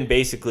Saban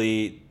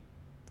basically,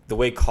 the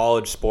way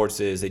college sports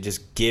is, they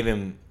just give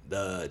him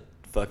the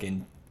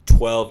fucking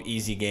 12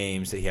 easy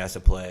games that he has to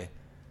play.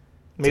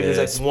 Maybe there's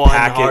Just like one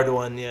pack hard it-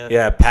 one. Yeah.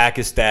 Yeah, pack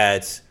his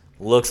stats.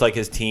 Looks like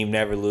his team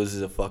never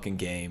loses a fucking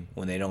game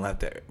when they don't have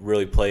to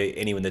really play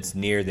anyone that's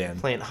near them.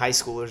 Playing high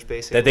schoolers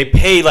basically. That they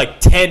pay like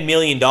 $10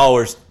 million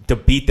to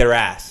beat their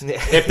ass.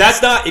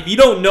 If you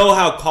don't know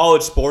how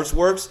college sports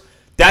works,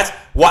 that's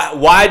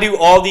why do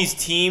all these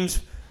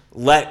teams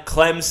let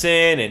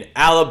Clemson and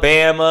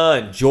Alabama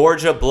and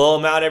Georgia blow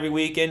them out every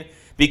weekend?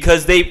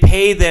 Because they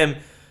pay them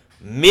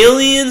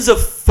millions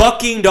of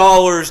fucking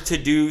dollars to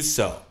do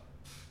so.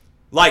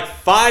 Like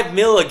 $5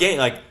 million a game.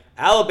 Like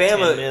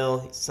Alabama, 10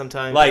 mil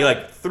sometimes.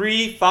 like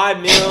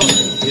 $3-5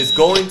 million is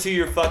going to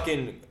your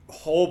fucking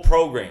whole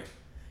program,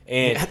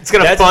 and it's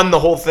gonna fund the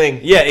whole thing.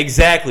 Yeah,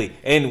 exactly.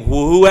 And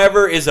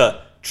whoever is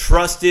a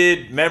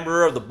trusted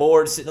member of the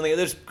board sitting there,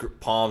 there's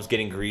palms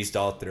getting greased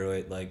all through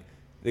it. Like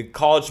the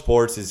college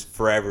sports is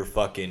forever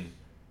fucking.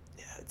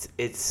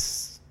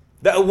 It's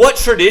What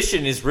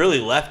tradition is really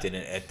left in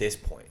it at this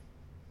point?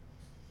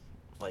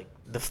 like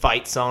the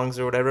fight songs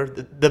or whatever.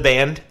 The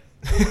band.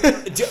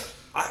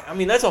 I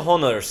mean, that's a whole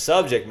nother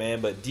subject,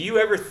 man. But do you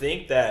ever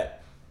think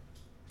that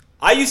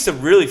I used to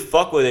really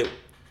fuck with it,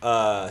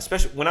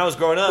 especially when I was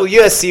growing up? Well,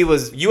 USC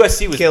was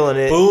killing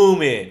it.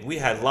 Booming. We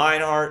had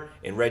Lionheart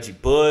and Reggie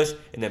Bush,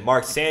 and then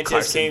Mark Sanchez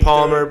Carson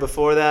Palmer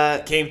before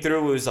that. came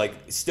through. It was like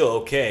still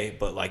okay,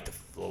 but like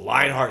the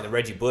Lionheart and the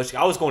Reggie Bush,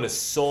 I was going to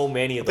so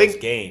many of those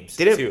games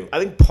too. I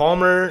think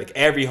Palmer, Like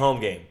every home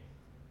game.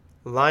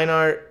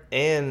 Lionheart,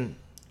 and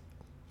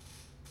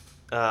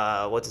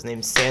what's his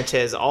name,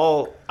 Sanchez,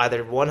 all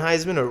either won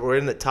Heisman or were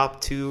in the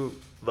top 2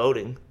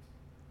 voting.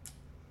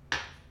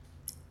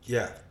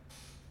 Yeah,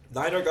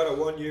 Lionheart got it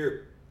 1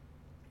 year,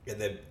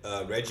 and then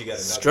Reggie got another.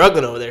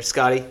 Struggling over there,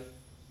 Scotty.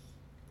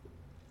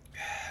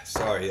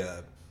 Sorry,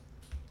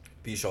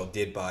 Bishaw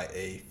did buy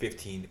a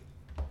 $15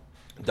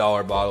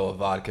 bottle of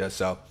vodka,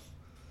 so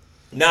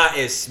not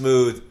as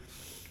smooth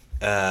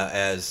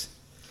as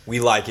we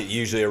like it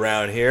usually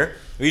around here.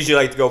 We usually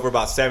like to go for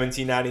about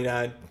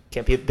 $17.99.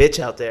 Can't be a bitch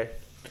out there.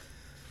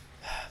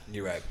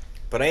 You're right,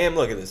 but I am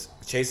looking at this,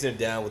 chasing it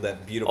down with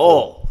that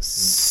beautiful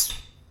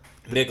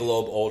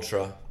Michelob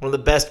Ultra. One of the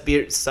best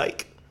beers.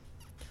 Psych.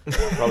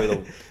 Probably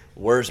the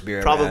worst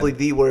beer. Probably man.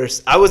 the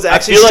worst. I was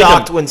actually feel like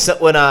shocked when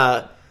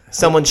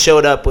someone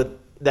showed up with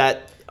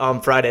that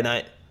on Friday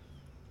night.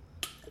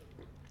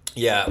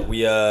 Yeah,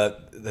 we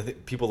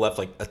people left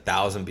like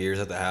 1,000 beers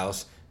at the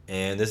house,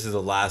 and this is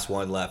the last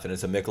one left, and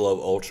it's a Michelob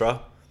Ultra.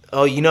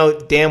 Oh, you know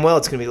damn well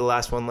it's gonna be the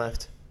last one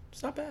left.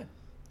 It's not bad.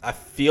 I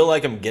feel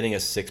like I'm getting a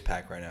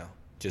 6-pack right now,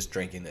 just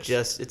drinking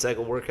this. It's like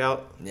a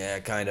workout. Yeah,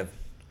 kind of.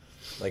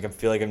 Like I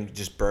feel like I'm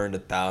just burned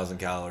 1,000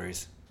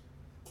 calories,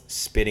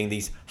 spitting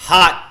these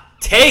hot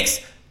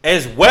takes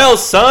as well,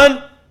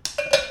 son.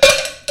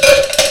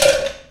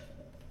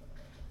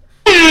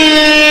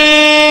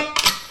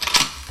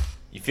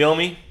 You feel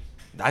me?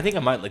 I think I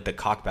might like the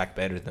cockback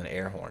better than the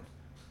air horn.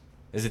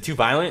 Is it too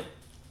violent?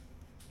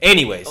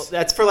 Anyways. Oh,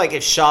 that's for like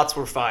if shots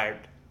were fired.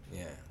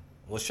 Yeah.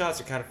 Well, shots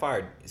are kind of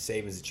fired.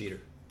 Saban's a cheater.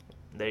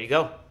 There you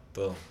go.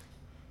 Boom.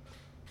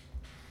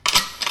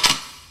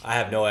 I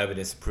have no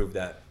evidence to prove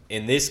that.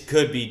 And this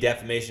could be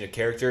defamation of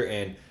character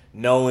and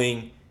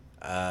knowing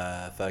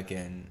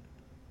fucking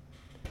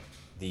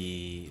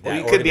the Or that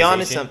you could be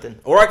onto organization. something.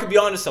 Or I could be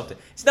onto something.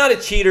 It's not a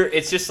cheater.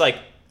 It's just like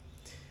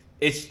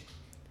it's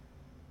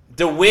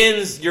the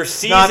wins. Your not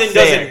season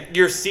fair. doesn't.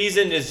 Your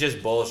season is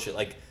just bullshit.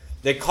 Like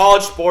the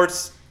college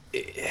sports,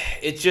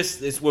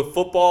 it's with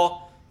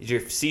football.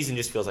 Your season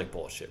just feels like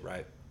bullshit,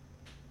 right?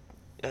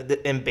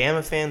 And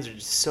Bama fans are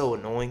just so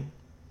annoying.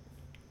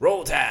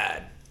 Roll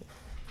Tide.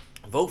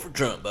 Vote for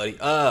Trump, buddy.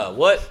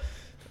 What?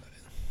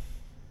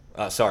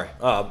 Sorry.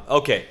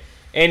 Okay.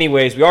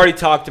 Anyways, we already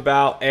talked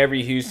about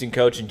every Houston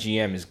coach and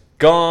GM is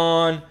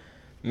gone.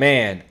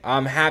 Man,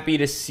 I'm happy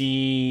to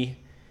see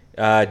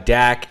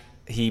Dak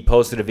He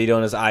posted a video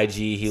on his IG.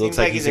 He Seems looks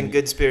like he's in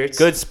good spirits.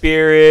 Good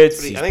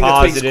spirits. He's I think that's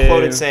what positive. he's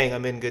quoted saying,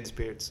 "I'm in good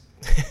spirits."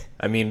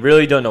 I mean,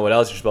 really don't know what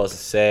else you're supposed to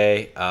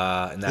say in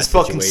that This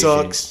fucking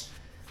situation. sucks.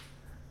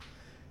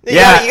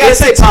 Yeah, you gotta it's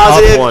stay a tough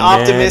positive, one,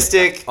 man.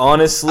 optimistic.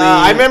 Honestly,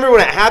 I remember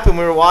when it happened.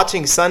 We were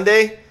watching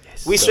Sunday.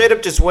 We so- straight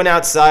up just went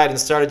outside and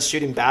started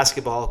shooting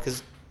basketball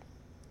because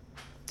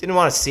didn't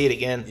want to see it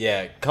again.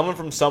 Yeah, coming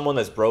from someone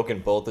that's broken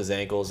both his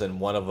ankles and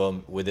one of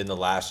them within the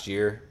last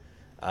year,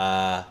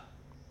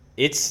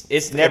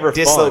 it's never fun.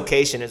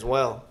 Dislocation as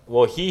well.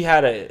 Well, he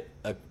had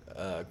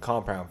a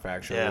compound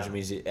fracture, Yeah. which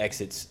means it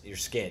exits your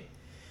skin.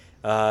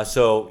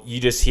 So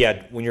he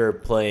had when you're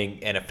playing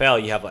NFL,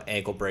 you have an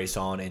ankle brace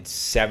on and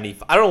 70.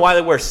 I don't know why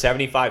they wear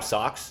 75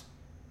 socks.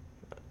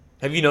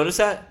 Have you noticed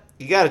that?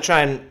 You got to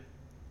try and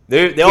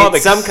They all get have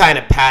like some kind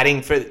of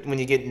padding for when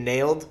you get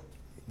nailed.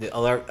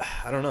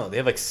 I don't know. They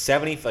have like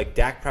 70. Like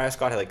Dak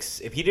Prescott had like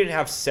if he didn't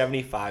have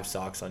 75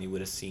 socks on, you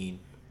would have seen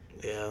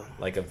Yeah.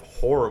 like a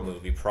horror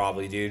movie,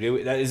 probably, dude.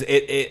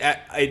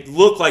 It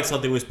looked like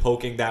something was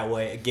poking that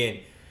way. Again,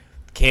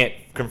 can't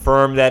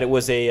confirm that it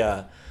was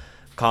a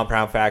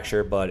compound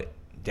fracture, but it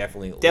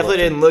definitely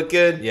Didn't look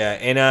good. Yeah,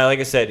 and like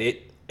I said,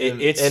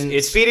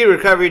 it's speedy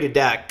recovery to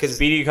Dak because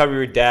speedy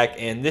recovery with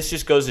Dak, and this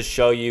just goes to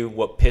show you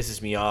what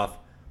pisses me off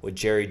with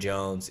Jerry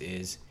Jones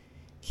is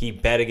he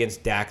bet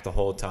against Dak the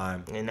whole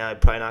time, and now I'm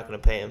probably not going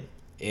to pay him.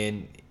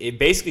 and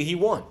basically he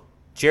won.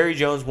 Jerry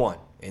Jones won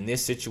in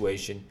this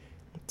situation.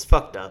 It's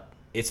fucked up.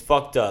 It's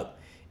fucked up.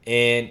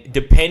 And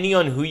depending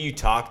on who you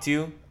talk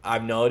to,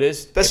 I've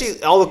noticed.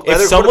 Especially all the if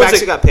other someone's quarterbacks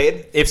who got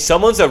paid. If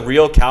someone's a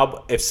real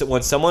cowboy,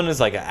 when someone is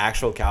like an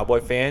actual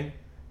Cowboy fan,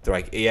 they're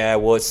like, yeah,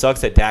 well, it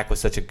sucks that Dak was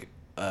such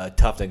a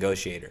tough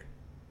negotiator.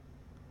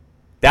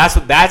 That's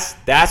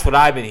what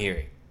I've been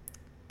hearing.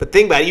 But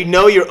think about it. You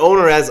know your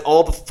owner has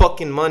all the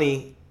fucking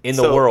money. In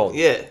the world.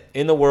 Yeah.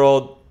 In the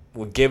world,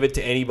 would give it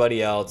to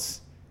anybody else.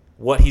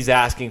 What he's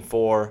asking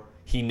for,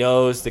 he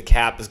knows the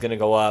cap is going to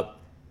go up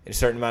in a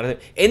certain amount of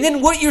time. And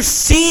then what you're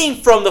seeing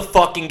from the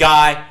fucking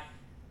guy,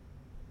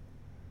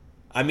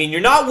 I mean, you're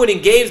not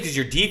winning games because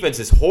your defense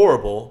is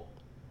horrible,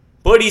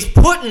 but he's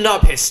putting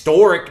up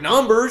historic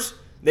numbers.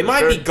 They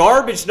might be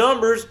garbage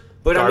numbers,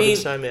 but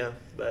Garbage time, yeah.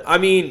 But I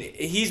mean,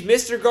 he's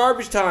Mr.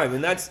 Garbage Time,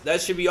 and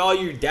that should be all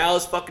your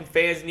Dallas fucking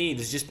fans need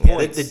is just yeah,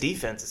 points. the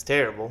defense is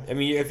terrible. I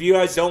mean, if you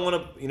guys don't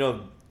want to,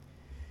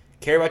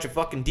 care about your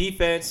fucking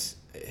defense,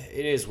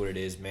 it is what it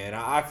is, man.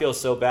 I feel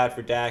so bad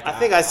for Dak. I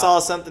think I saw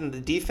something. The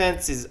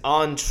defense is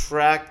on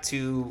track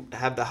to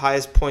have the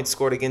highest points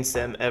scored against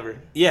them ever.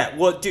 Yeah,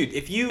 well, dude,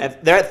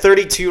 They're at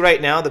 32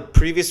 right now. The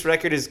previous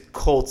record is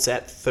Colts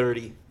at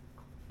 30.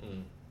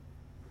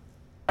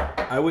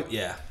 I would,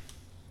 yeah.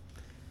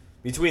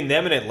 Between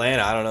them and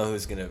Atlanta, I don't know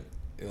who's gonna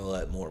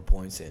let more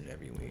points in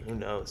every week. Who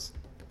knows?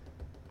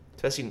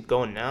 Especially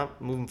going now,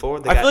 moving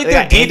forward. I feel like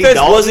their defense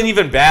wasn't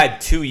even bad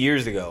 2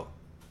 years ago.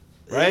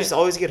 They just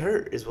always get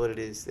hurt, is what it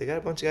is. They got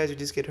a bunch of guys who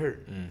just get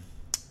hurt.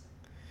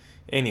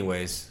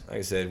 Anyways, like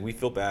I said, we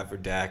feel bad for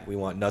Dak. We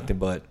want nothing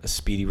but a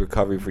speedy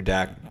recovery for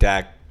Dak.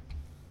 Dak,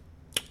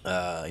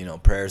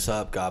 prayers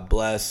up. God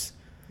bless.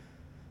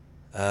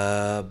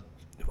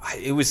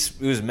 It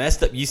was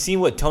messed up. You seen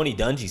what Tony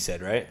Dungy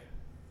said, right?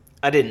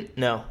 I didn't.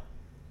 No.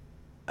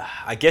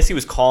 I guess he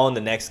was calling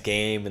the next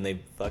game, and they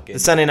fucking The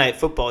Sunday Night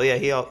Football. Yeah,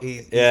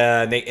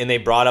 yeah, and they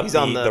brought up he's the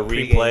on the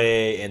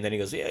replay, and then he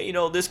goes,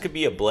 yeah, this could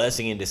be a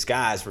blessing in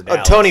disguise for Oh,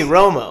 Dallas. Tony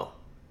Romo.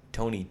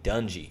 Tony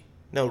Dungy.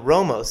 No,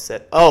 Romo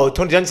said. Oh,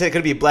 Tony Dungy said it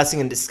could be a blessing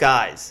in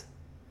disguise.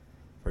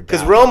 for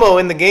Because Dallas. Romo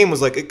in the game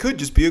was like, it could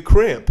just be a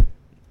cramp.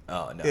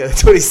 Oh no. Yeah,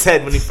 that's what he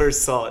said when he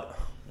first saw it.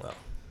 Well,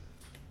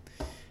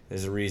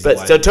 there's a reason. But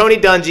why so Tony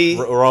Dungy.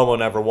 Romo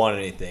never won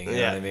anything. You know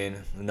Yeah. what I mean?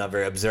 I'm not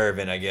very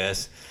observant, I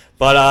guess.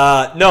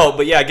 But no,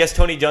 but yeah, I guess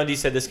Tony Dungy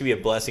said this could be a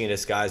blessing in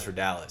disguise for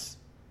Dallas,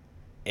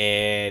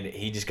 and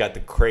he just got the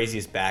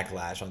craziest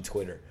backlash on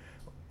Twitter.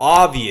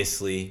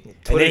 Obviously, and then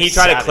he Twitter's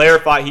tried to savage.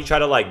 clarify. He tried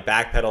to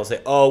backpedal and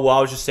say, "Oh, well, I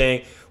was just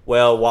saying.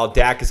 Well, while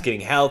Dak is getting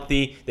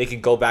healthy, they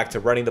can go back to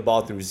running the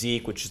ball through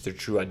Zeke, which is their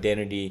true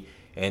identity,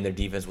 and their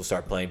defense will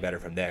start playing better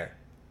from there."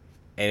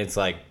 And it's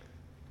like,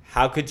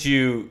 how could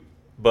you?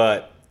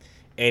 But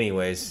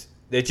anyways,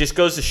 it just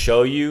goes to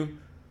show you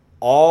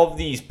all of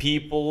these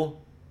people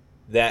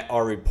that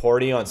are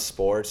reporting on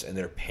sports and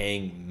they're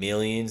paying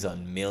millions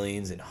on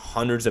millions and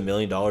hundreds of $1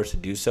 million to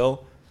do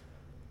so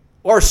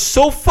are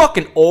so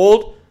fucking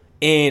old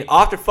and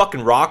off their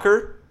fucking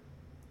rocker.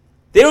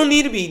 They don't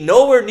need to be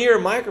nowhere near a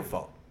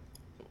microphone.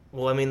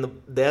 Well, I mean,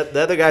 the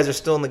other guys are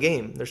still in the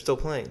game. They're still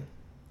playing.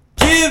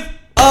 Give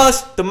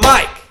us the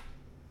mic.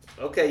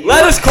 Okay.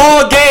 Let us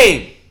call a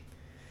game.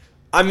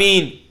 I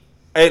mean,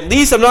 at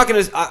least I'm not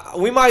going to...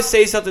 we might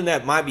say something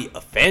that might be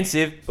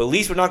offensive, but at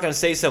least we're not going to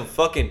say some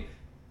fucking,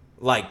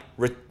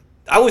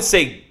 I would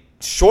say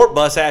short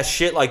bus ass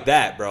shit like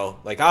that, bro.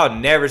 I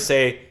would never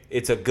say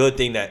it's a good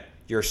thing that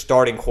your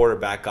starting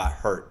quarterback got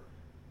hurt.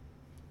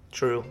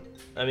 True.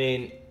 I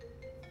mean,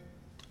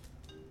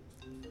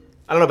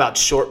 I don't know about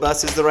short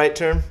bus is the right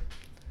term.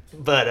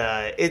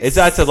 But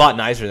That's a lot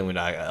nicer than what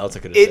else I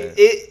could have said.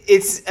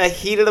 it's a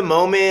heat of the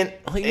moment.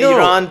 Like, and no.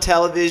 You're on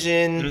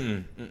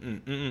television.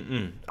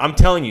 I'm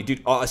telling you,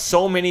 dude.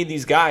 So many of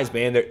these guys,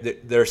 man,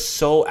 they're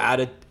so out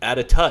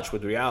of touch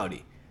with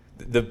reality.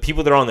 The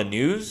people that are on the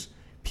news,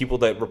 people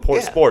that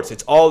report sports,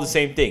 it's all the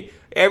same thing.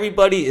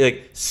 Everybody,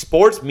 like,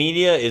 sports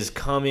media is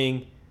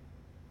coming.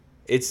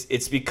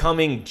 It's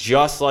becoming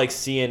just like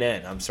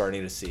CNN. I'm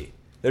starting to see.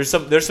 There's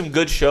some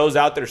good shows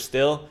out there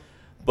still,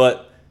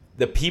 but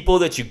the people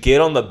that you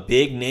get on the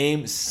big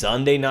name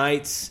Sunday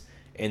nights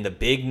and the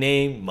big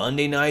name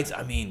Monday nights,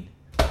 I mean,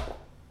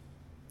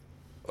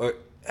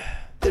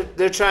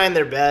 They're trying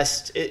their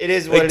best. It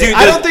is what dude,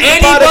 I don't think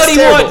anybody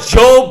want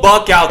Joe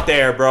Buck out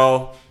there,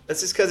 bro.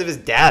 That's just because of his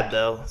dad,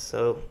 though.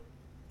 So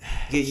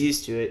get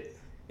used to it.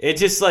 It's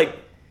just like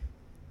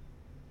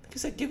I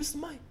said, give us the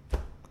mic.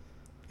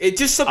 It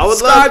just I would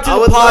subscribe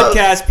love- to the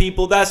podcast,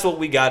 people. That's what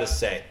we gotta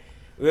say.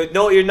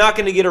 No, you're not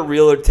gonna get a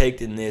realer take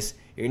than this.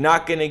 You're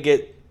not gonna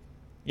get.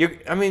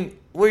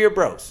 We're your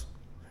bros,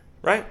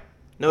 right?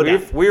 No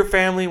doubt. We're your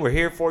family. We're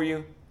here for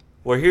you.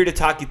 We're here to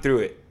talk you through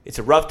it. It's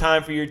a rough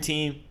time for your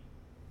team.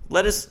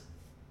 Let us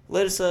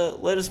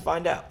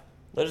find out.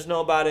 Let us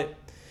know about it,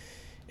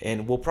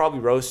 and we'll probably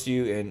roast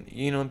you. And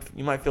you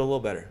might feel a little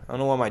better. I don't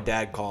know why my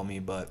dad called me,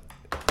 but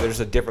there's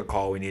a different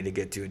call we need to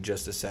get to in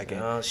just a second.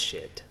 Oh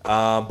shit.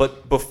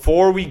 But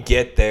before we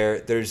get there,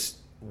 there's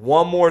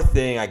one more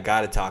thing I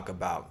got to talk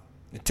about.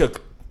 It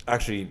took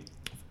actually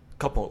a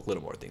couple of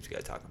little more things we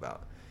got to talk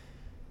about.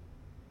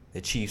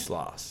 The Chiefs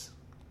loss.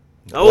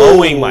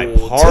 Blowing my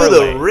parlay. To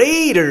the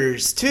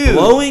Raiders, too.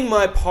 Blowing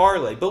my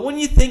parlay. But when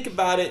you think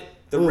about it,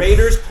 the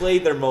Raiders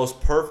played their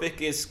most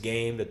perfectest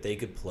game that they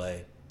could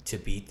play to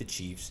beat the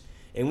Chiefs.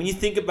 And when you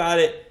think about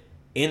it,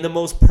 in the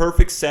most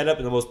perfect setup,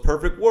 in the most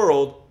perfect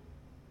world,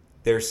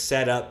 they're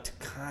set up to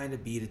kind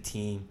of beat a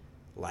team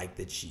like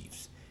the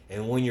Chiefs.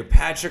 And when you're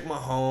Patrick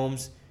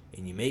Mahomes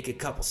and you make a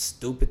couple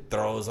stupid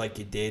throws like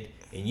you did,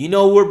 and you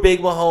know we're big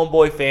Mahomes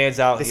boy fans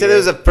out They here. said it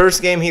was the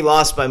first game he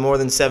lost by more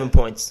than 7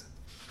 points.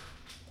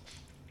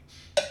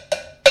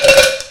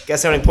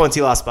 Guess how many points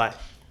he lost by?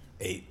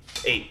 8.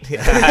 8. Yeah,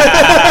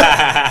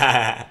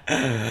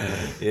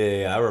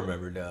 I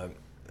remember, Doug.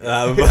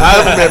 I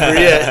remember,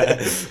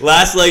 yeah.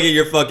 Last leg of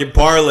your fucking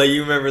parlay,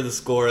 you remember the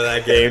score of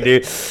that game,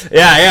 dude.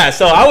 Yeah.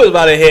 So I was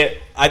about to hit.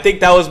 I think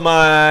that was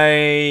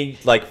my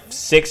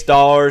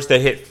 $6 to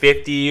hit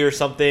 50 or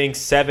something.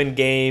 7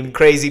 game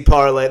Crazy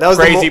parlay. That was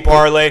crazy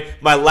parlay.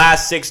 My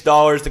last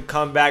 $6 to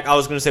come back. I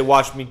was gonna say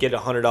watch me get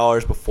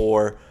 $100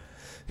 before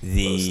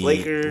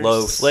the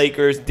Los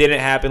Lakers. Didn't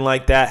happen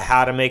like that.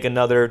 Had to make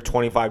another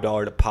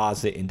 $25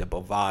 deposit into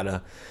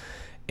Bovada,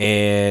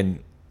 and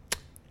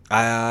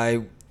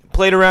I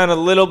played around a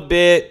little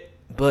bit,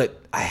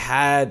 but I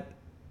had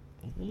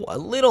a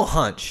little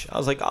hunch. I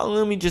was like, oh,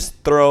 let me just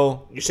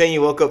throw. You're saying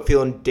you woke up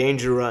feeling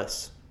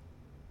dangerous.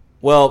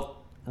 Well,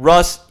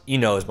 Russ,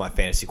 is my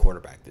fantasy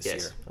quarterback this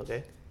year.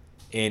 Okay.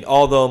 And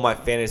although my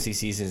fantasy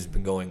season has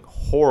been going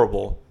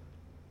horrible,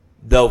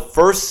 the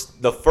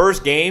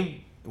first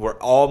game where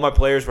all my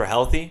players were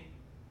healthy,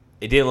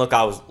 it didn't look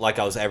like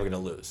I was ever going to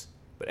lose.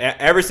 But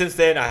ever since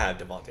then, I have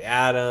Devontae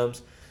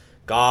Adams,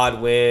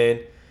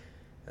 Godwin,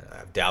 I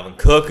have Dalvin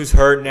Cook, who's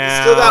hurt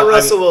now. Still got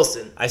Russell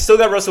Wilson. I still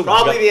got Russell.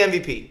 Probably the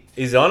MVP.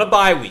 He's on a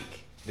bye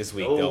week this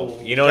week, though.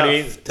 You know what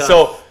I mean?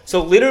 Tough.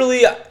 So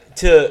literally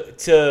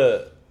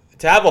to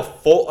have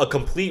a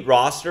complete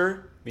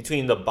roster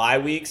between the bye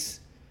weeks,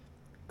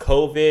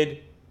 COVID,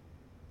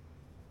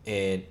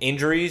 and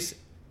injuries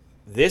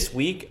this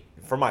week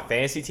for my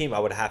fantasy team, I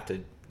would have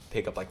to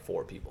pick up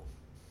 4 people.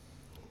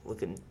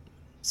 Looking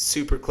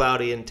super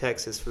cloudy in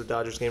Texas for the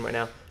Dodgers game right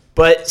now.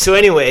 But so,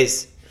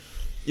 anyways,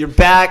 you're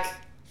back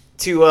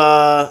to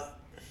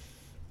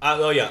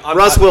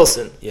Russ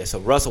Wilson. Yeah,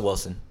 so Russell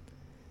Wilson.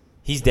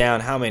 He's down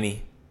how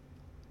many?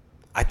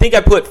 I think I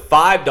put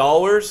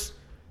 $5,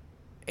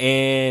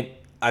 and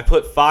I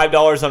put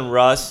 $5 on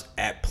Russ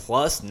at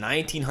plus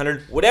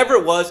 1,900. Whatever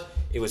it was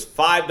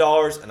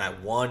 $5, and I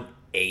won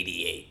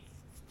 88.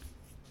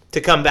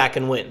 To come back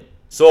and win.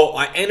 So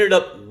I ended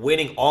up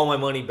winning all my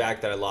money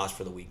back that I lost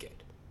for the weekend.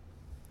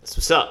 That's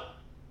what's up.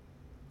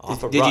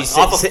 Off Did you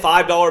off a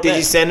 $5 bet. Did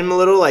you send him a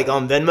little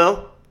on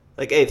Venmo?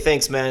 Hey,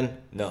 thanks, man.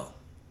 No.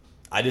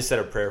 I just said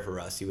a prayer for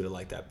Russ. He would have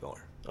liked that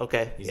more.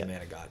 Okay. He's a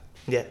man of God.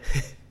 Yeah.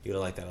 He would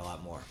have liked that a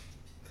lot more.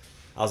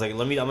 I was like, I'm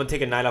gonna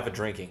take a night off of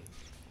drinking.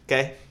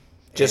 Okay.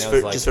 Just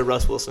for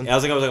Russ Wilson. I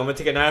was like, I'm gonna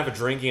take a night off of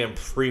drinking and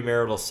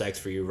premarital sex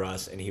for you,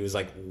 Russ. And he was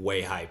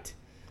way hyped.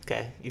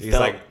 Okay. He's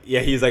like,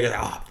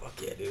 oh,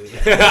 fuck yeah, dude.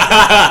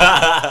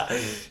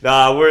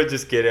 Nah, we're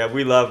just kidding.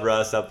 We love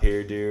Russ up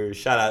here, dude.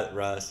 Shout out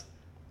Russ.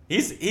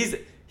 He's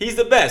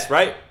the best,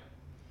 right?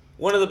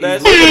 One of the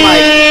best.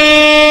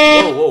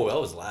 Whoa, that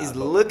was loud. He's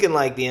looking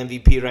like the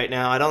MVP right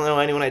now. I don't know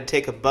anyone I'd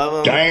take above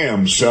him.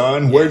 Damn,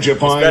 son, where'd you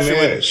find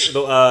this?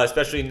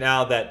 Especially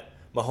now that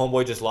my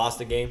homeboy just lost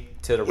the game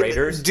to the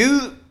Raiders.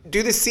 Do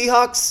the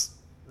Seahawks?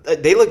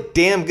 They look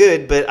damn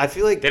good, but I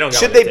feel like They don't got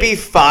should what it they be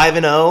takes.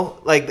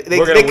 5-0? They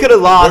could have We're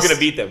lost. gonna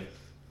beat them.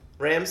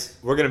 Rams.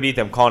 We're gonna beat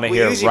them. Calling it We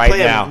here usually right play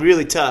now. them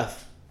really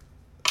tough.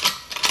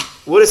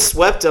 Would have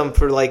swept them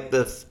for like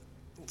the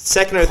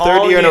second or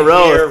Calling third year in a it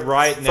row. here if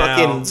right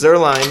fucking now.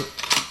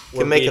 Zerline We're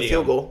can make a beating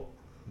field them. goal.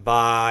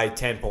 By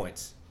 10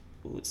 points.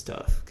 Ooh, it's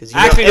tough. Because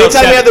Actually, no,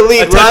 anytime you have the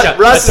lead, a touchdown,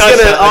 Russ a is gonna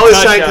touchdown, a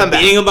always try and touchdown. come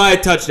back. Beating them by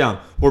a touchdown.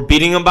 We're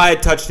beating them by a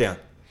touchdown.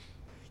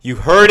 You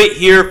heard it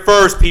here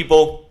first,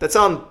 people. That's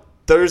on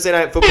Thursday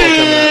Night Football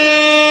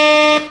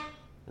coming up.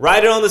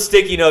 Write it on the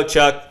sticky note,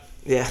 Chuck.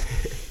 Yeah.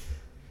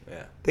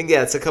 Yeah. I think,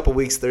 it's a couple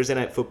weeks. Thursday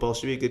Night Football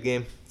should be a good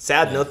game.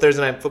 Sad, no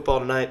Thursday Night Football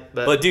tonight.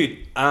 But dude,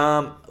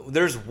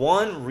 there's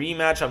one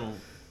rematch I'm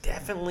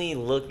definitely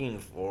looking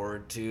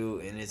forward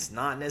to, and it's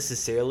not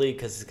necessarily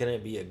because it's gonna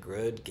be a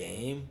good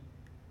game.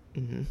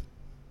 Mm-hmm.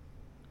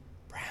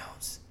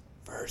 Browns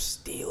versus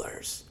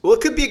Steelers. Well,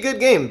 it could be a good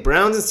game.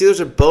 Browns and Steelers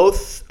are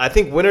both. I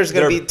think winner's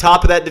going to They're- be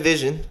top of that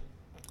division.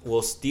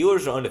 Well,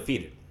 Steelers are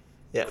undefeated.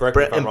 Yeah, Correct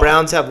me if I'm and wrong.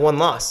 Browns have one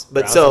loss.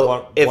 But Browns so have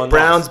one if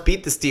Browns loss.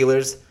 beat the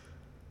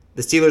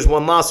Steelers'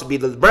 one loss would be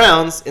the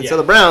Browns, and so Yeah.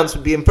 the Browns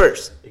would be in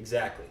first.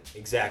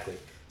 Exactly.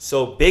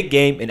 So big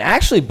game, and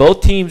actually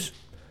both teams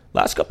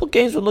last couple of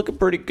games were looking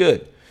pretty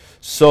good.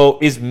 So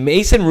is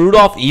Mason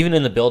Rudolph even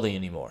in the building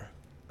anymore?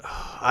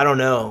 I don't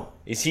know.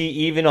 Is he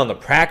even on the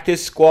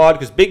practice squad?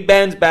 Because Big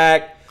Ben's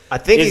back. I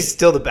think Is- he's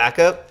still the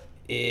backup.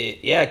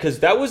 Yeah, because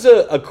that was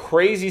a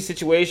crazy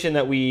situation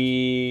that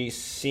we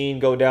seen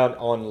go down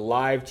on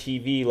live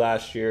TV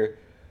last year.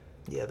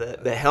 Yeah,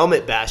 the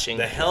helmet bashing.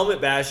 The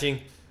helmet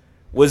bashing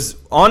was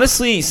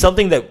honestly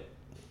something that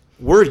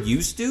we're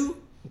used to.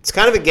 It's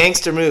kind of a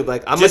gangster move.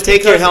 Like, I'm going Just to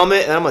take your because-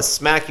 helmet and I'm going to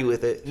smack you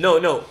with it.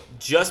 No,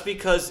 just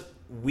because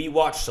we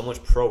watch so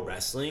much pro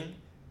wrestling,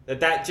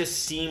 that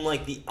just seemed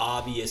like the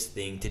obvious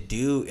thing to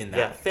do in that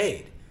Yeah.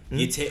 fade.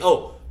 You take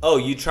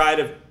you try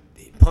to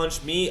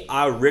punch me,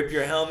 I'll rip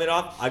your helmet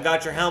off. I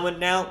got your helmet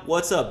now.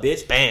 What's up,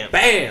 bitch?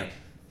 Bam.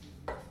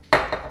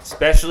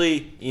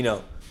 Especially,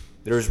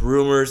 there's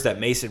rumors that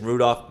Mason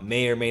Rudolph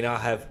may or may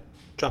not have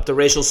Dropped a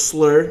racial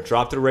slur.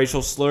 dropped a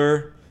racial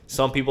slur.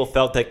 Some people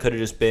felt that could have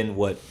just been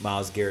what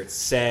Myles Garrett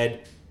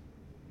said,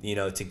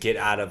 to get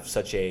out of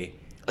such a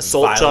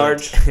Assault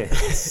charge.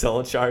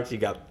 Assault charge. He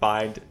got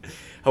fined.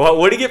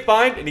 What did he get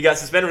fined? And he got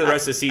suspended for the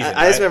rest of the season.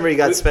 I just right? remember he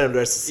got suspended for the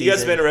rest of the He got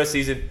season. suspended for the rest of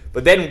the season.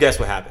 But then guess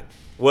what happened?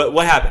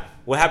 What happened?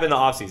 What happened in the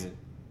offseason?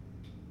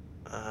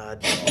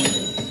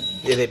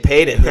 Yeah, they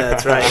paid him. Yeah,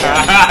 that's right.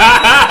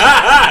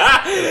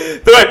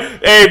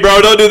 Hey,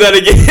 bro, don't do that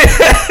again.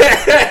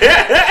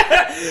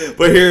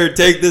 But here,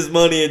 take this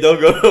money and don't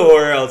go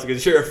nowhere else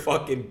because you're a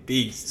fucking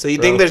beast. So you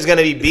bro. think there's going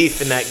to be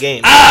beef in that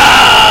game?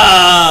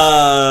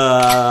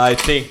 I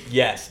think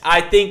yes.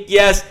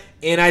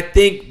 And I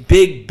think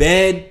Big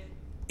Ben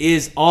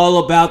is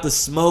all about the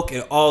smoke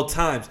at all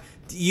times.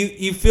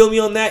 You feel me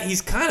on that?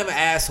 He's kind of an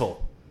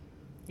asshole,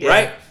 Yeah.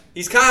 right?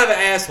 He's kind of an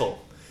asshole.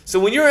 So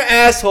when you're an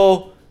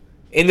asshole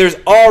and there's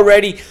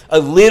already a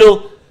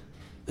little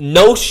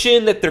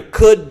notion that there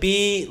could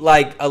be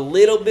like a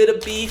little bit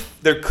of beef,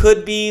 there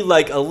could be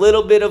like a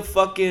little bit of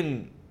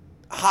fucking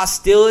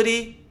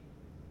hostility.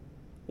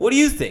 What do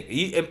you think?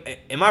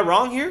 Am I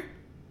wrong here?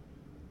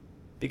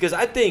 Because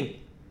I think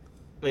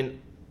I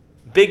mean,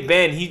 Big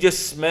Ben, he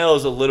just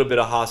smells a little bit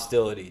of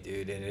hostility,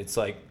 dude. And it's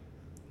like,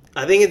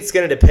 I think it's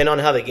going to depend on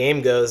how the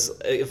game goes.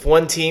 If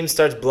one team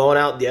starts blowing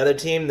out the other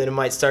team, then it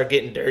might start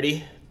getting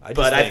dirty. I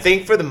I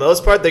think for the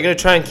most part, they're going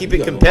to try and keep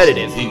it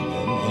competitive. Hey,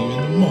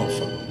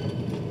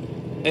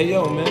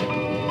 yo, man.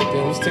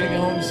 Damn, what's taking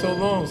homie so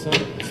long, son?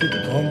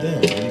 Calm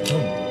down, man. You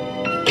coming?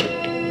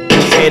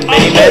 Saying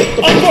many men.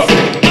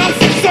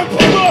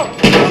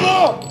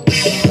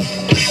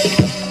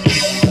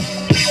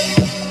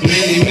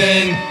 Many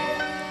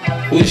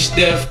men wish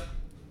death.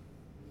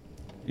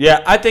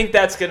 yeah, I think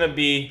that's going to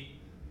be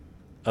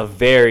a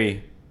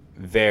very,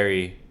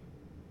 very,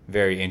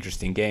 very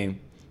interesting game.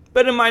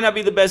 But it might not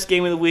be the best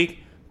game of the week.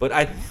 But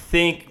I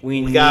think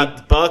we We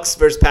got Bucks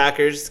versus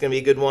Packers. It's going to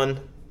be a good one.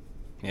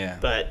 Yeah.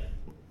 But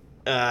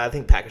I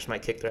think Packers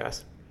might kick their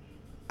ass.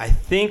 I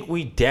think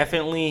we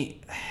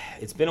definitely.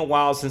 It's been a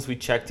while since we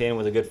checked in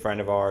with a good friend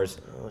of ours.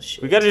 Oh,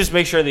 shit. We got to just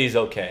make sure that he's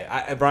okay.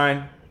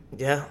 Brian?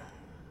 Yeah.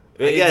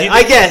 Do you I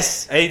think-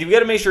 guess. Hey, we got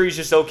to make sure he's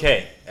just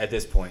okay at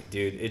this point,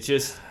 dude. It's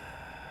just.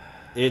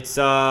 It's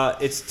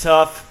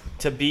tough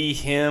to be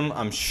him,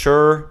 I'm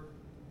sure.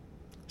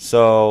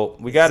 So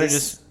we got to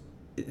just.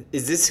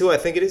 Is this who I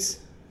think it is?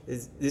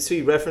 Is this who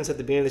you referenced at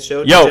the beginning of the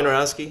show? Yo.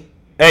 Generowski?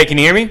 Hey, can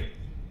you hear me?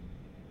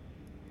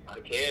 I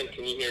can.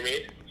 Can you hear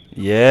me?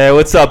 Yeah,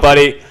 what's up,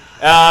 buddy?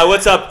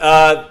 What's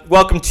up?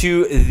 Welcome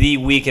to the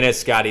Weekend at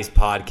Scotty's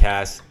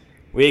podcast.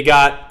 We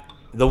got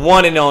the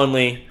one and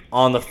only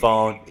on the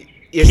phone,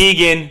 Yes.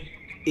 Keegan.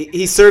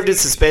 He served his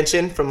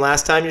suspension from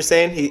last time, you're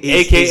saying? He's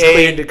AKA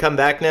cleared to come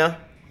back now?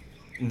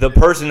 The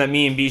person that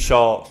me and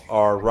Bishaw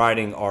are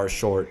writing our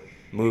short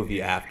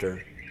movie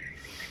after.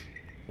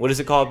 What is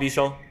it called,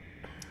 Bishaw?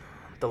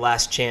 The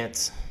Last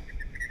Chance.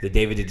 The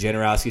David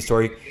DeGenerowski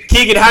story.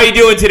 Keegan, how you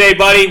doing today,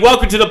 buddy?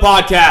 Welcome to the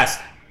podcast.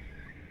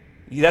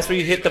 That's where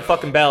you hit the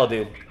fucking bell,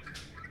 dude.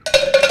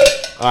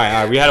 All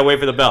right, we had to wait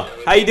for the bell.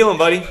 How you doing,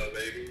 buddy?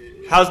 Baby.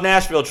 How's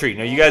Nashville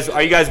treating? Are you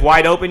guys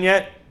wide open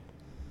yet?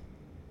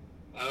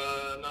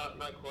 Not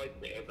quite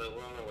there, but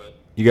we're on our way.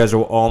 You guys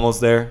are almost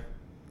there.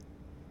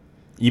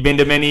 You been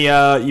to many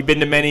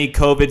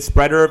COVID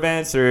spreader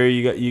events, or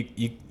you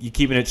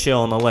keeping it chill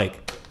on the lake?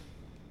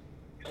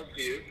 A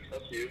few.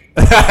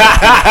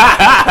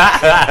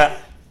 I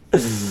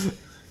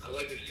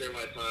like to share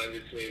my time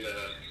between the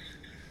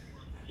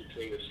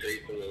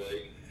States and the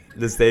lake.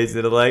 The States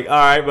and the lake. All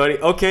right, buddy.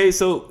 Okay,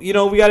 so we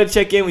got to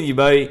check in with you,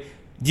 buddy.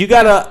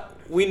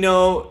 We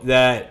know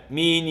that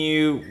me and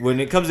you, when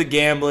it comes to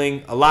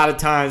gambling, a lot of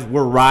times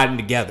we're riding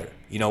together.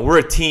 We're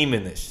a team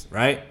in this,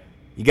 right?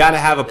 You got to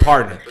have a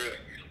partner.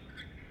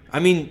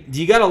 I mean,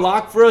 do you got a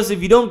lock for us?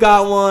 If you don't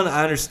got one,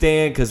 I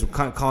understand because we're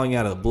kind of calling you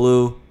out of the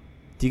blue.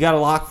 Do you got a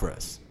lock for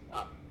us?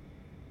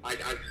 I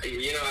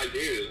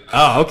do.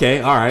 Oh,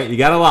 okay. All right. You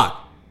got a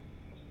lock.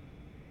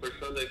 For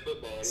Sunday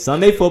football.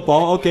 Sunday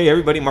football. Okay,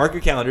 everybody mark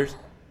your calendars.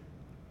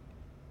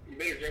 You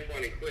better jump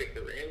on it quick.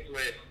 The Rams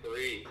minus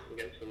 3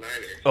 against the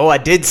Niners. Oh, I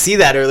did see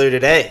that earlier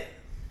today.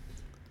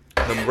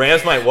 The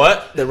Rams might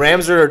what? The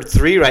Rams are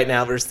 3 right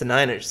now versus the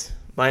Niners.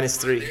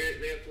 -3. They have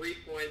 3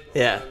 points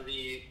Yeah. on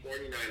the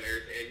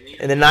 49ers.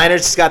 And the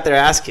Niners just got their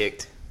ass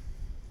kicked.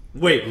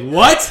 Wait,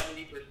 what?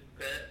 70%,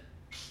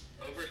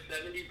 over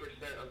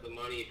 70% of the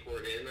money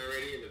poured in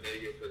already in the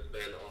Vegas has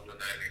been on the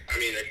Niners.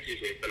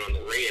 It's been on the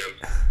Rams.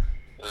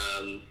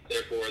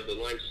 Therefore, the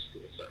line's just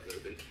going to start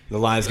moving. The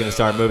line's going to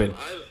start moving. I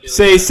have a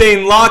feeling-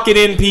 Saying lock it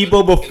in,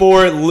 people,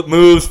 before it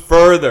moves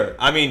further.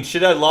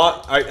 Should I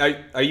lock?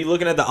 Are you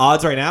looking at the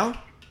odds right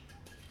now?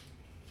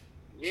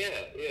 Yeah.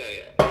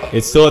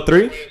 It's still at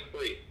 3? Minus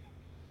 3.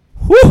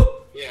 Whew.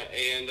 Yeah,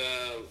 and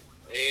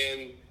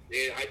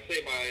I'd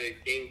say by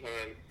game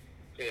time,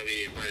 it's going to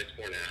be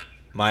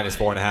minus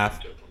 4.5. -4.5.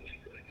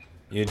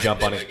 You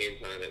jump on By it. game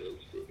time, it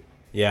looks good.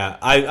 Yeah,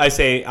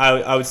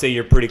 I would say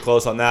you're pretty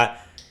close on that.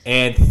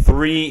 And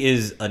 3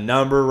 is a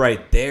number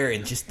right there.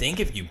 And just think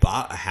if you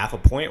bought a half a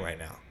point right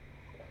now,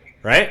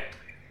 right?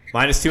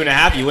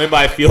 -2.5, you win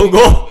by a field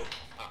goal.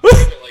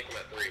 I like him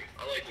at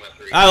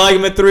 3. I like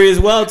him at 3 as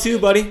well, too,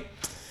 buddy.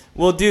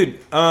 Well, dude,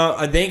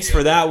 thanks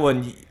for that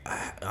one.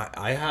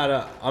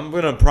 I'm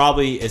gonna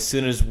probably, as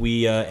soon as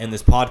we end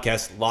this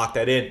podcast, lock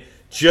that in,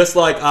 just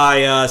like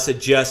I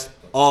suggest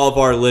all of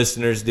our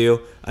listeners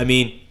do.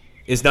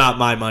 It's not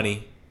my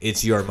money,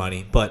 it's your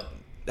money, but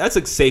that's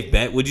a safe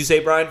bet. Would you say,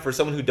 Brian, for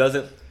someone who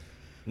doesn't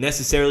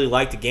necessarily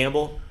like to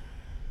gamble?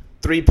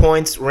 3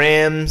 points,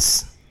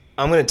 Rams.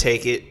 I'm going to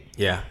take it.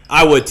 Yeah,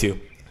 I would too.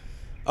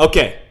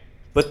 Okay,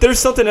 but there's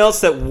something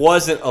else that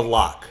wasn't a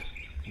lock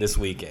this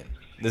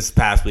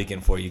past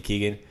weekend for you,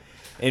 Keegan.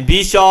 And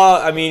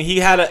Bishaw, he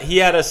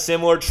had a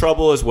similar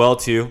trouble as well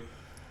too.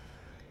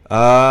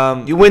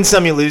 You win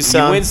some, you lose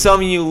some. You win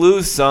some, you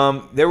lose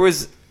some. There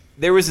was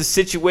a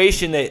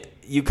situation that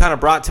you kind of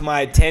brought to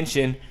my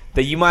attention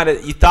that you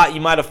thought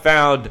you might have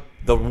found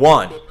the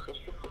one.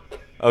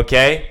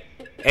 Okay?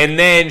 And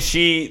then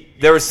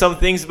there were some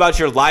things about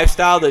your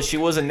lifestyle that she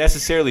wasn't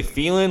necessarily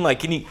feeling. Like,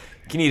 can you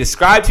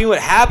describe to me what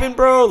happened,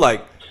 bro?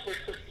 Like,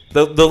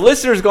 the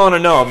listeners going to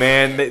know,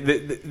 man.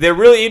 They're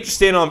really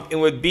interested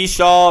with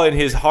Bishaw and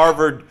his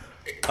Harvard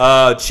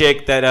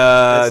chick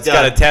that's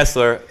got a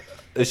Tesla.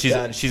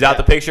 She's out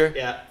the picture?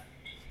 Yeah.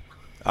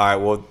 All right,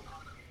 well.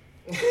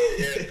 Yeah, so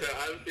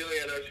I'm feeling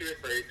I know what you're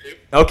referring to.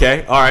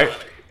 Okay, all right.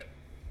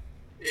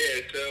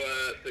 Yeah, so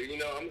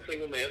I'm a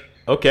single man.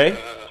 Okay.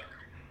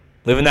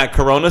 Living that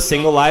Corona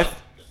single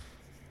life.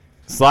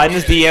 Sliding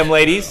his DM,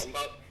 ladies.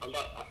 I'm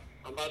about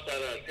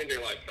that Tinder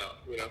lifestyle,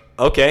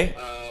 Okay.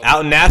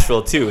 Out in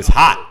Nashville, too. It's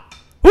hot.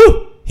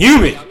 Woo!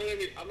 Humid. I'm in a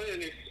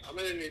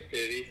new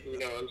city,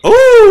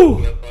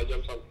 Ooh! So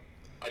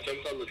I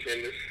jumped on the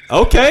Tinder.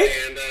 Okay.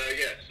 And,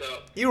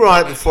 so. You were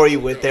on it before you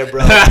went there,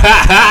 bro.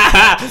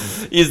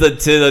 He's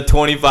the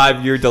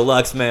 25-year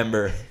deluxe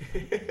member.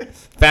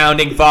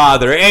 Founding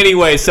father.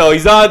 Anyway, so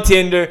he's on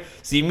Tinder.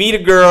 So you meet a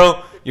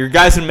girl. Your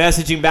guys are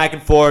messaging back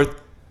and forth.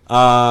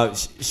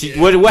 What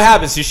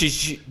happens?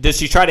 Does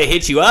she try to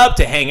hit you up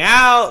to hang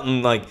out?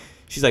 And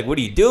she's like, "What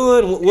are you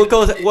doing?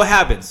 What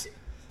happens?"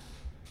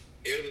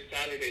 It was a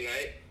Saturday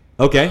night.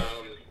 Okay. It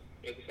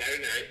was a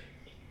Saturday night.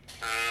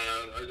 I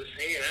was just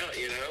hanging out,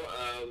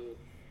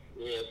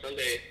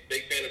 Sunday,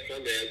 big fan of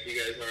Sundance. You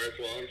guys are as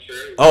well, I'm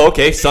sure. Oh,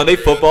 okay. Sunday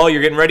football.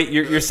 You're getting ready.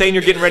 You're saying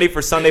you're getting ready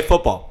for Sunday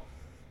football.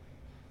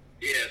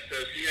 Yeah, so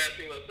she asked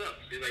me what's up.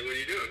 She's like, "What are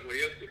you doing? What are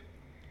you up to?" I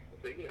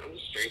was like, "I'm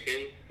just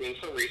drinking, doing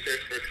some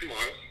research for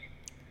tomorrow."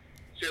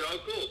 She said, "Oh,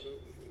 cool.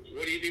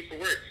 What do you do for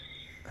work?"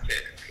 I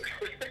said,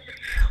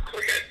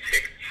 "Look at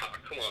TikTok.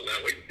 Come on, man.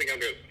 What do you think I'm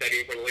doing?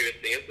 Studying for the latest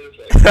dances?"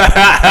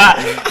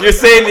 You're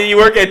saying that you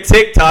work at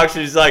TikTok.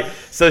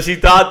 So she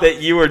thought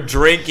that you were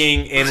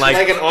drinking and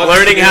Like an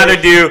learning how to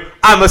do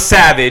 "I'm a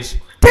Savage"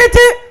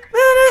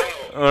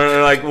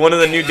 or one of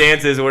the new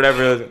dances or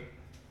whatever.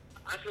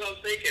 That's what I was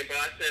thinking, but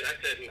I said,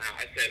 no.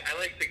 I said, I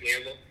like to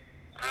gamble.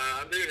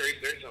 I'm doing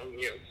research on,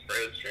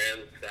 spreads,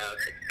 trends,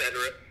 stats,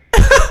 etc.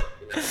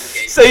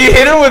 So you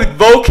hit her with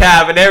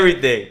vocab and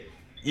everything.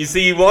 You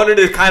see, you wanted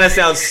to kind of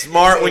sound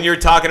smart when you're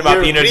talking about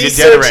You're being a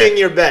researching degenerate.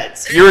 your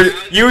bets. You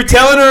were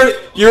telling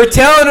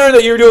her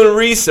that you were doing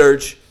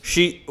research.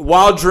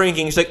 While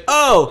drinking, she's like,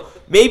 "Oh,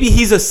 maybe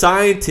he's a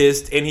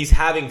scientist and he's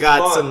having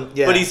fun,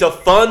 but he's a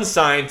fun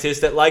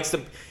scientist that likes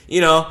to,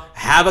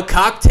 have a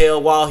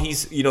cocktail while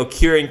he's,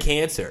 curing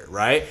cancer,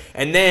 right?"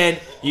 And then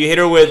you hit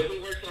her with,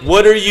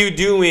 "What are you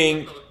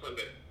doing?"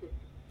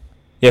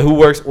 Yeah, who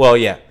works? Well,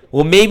 yeah.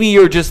 Well, maybe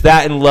you're just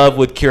that in love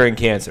with curing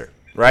cancer,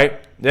 right?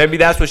 Maybe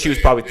that's what she was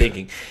probably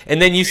thinking. And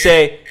then you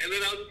say, And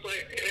then I was just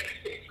like,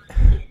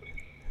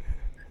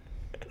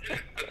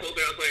 I told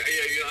her, I was like,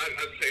 yeah,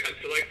 I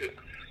feel like this,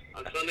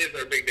 on Sundays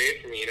are a big day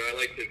for me, I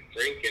like to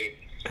drink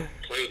and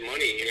play with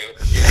money,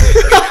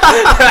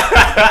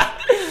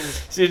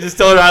 she just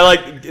told her, "I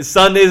like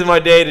Sundays are my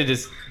day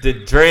to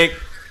drink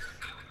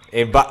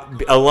and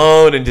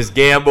alone and just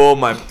gamble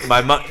my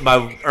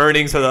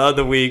earnings for the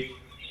other week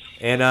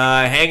and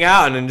hang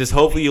out and then just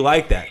hopefully you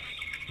like that."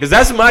 Because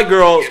that's my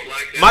girl.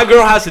 My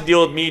girl has to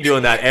deal with me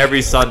doing that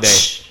every Sunday,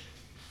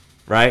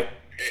 right?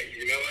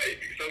 Hey,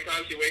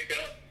 sometimes you wake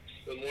up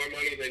with more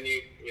money than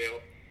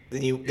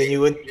you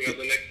would. the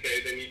next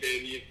day than you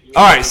did.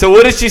 All right. So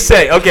what did she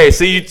say? Okay.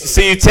 So you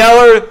tell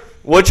her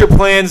what your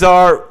plans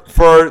are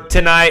for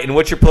tonight and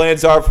what your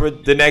plans are for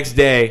the next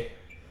day.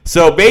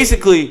 So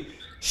basically,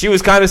 she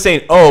was kind of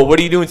saying, "Oh, what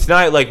are you doing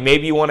tonight? Like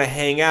maybe you want to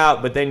hang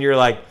out," but then you're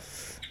like,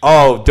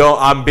 "Oh, don't.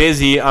 I'm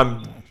busy.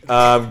 I'm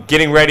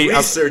getting ready.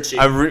 Researching.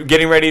 I'm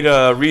getting ready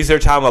to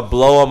research how I'm gonna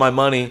blow all my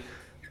money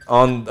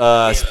on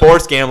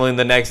sports gambling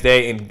the next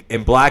day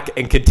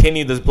and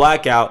continue this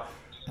blackout."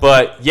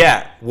 But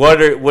yeah,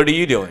 what are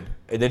you doing?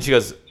 And then she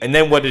goes, and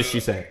then what did she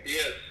say?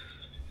 Yes.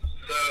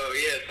 So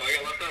I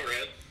got left on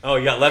red. Oh,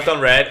 you got left on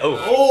red.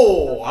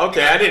 Oh,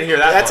 okay. I didn't hear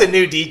that. That's part. a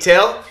new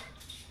detail.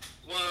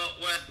 Well,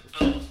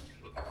 only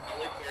for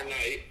a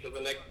night. So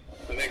the next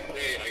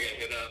day I get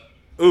hit up.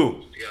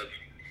 Ooh. She goes,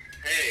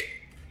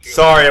 "Hey."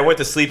 Sorry, I went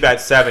to sleep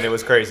at 7. It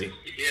was crazy.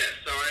 Yeah,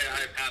 sorry,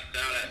 I passed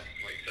out at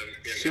like 7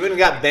 p.m. She wouldn't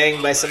have got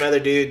banged by some other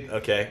dude.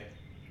 Okay.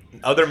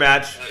 Other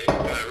match.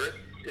 Whatever.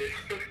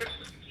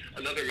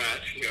 Another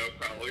match,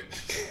 probably.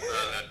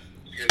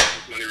 You're gonna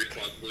use money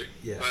responsibly.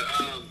 Yeah. But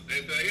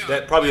and so, yeah.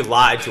 That probably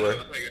lied to her.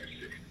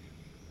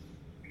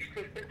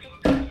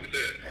 I'm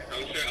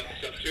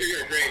sure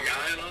you're a great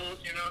guy and all,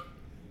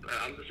 but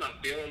I'm just not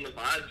feeling the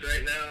vibes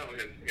right now,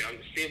 and I'm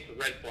just seeing some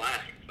red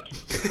flags.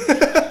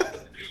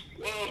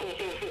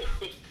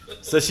 Whoa.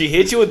 So she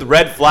hit you with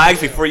red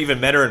flags before you even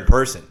met her in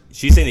person.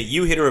 She's saying that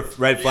you hit her with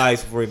red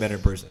flags before you met her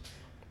in person.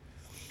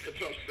 That's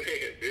what I'm saying,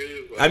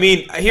 dude. I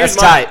mean, here's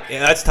That's my tight. Yeah,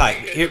 that's tight.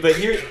 Here, Bro.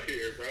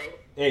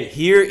 hey,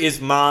 here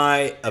is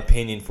my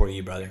opinion for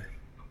you, brother.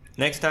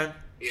 Next time,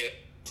 Yeah.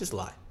 just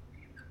lie.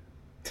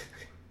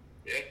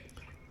 Yeah.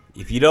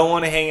 If you don't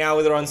want to hang out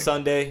with her on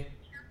Sunday,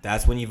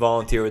 that's when you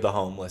volunteer with the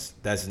homeless.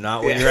 That's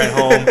not when you're at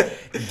home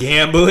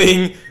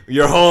gambling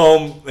your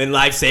home and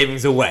life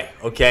savings away,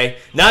 okay?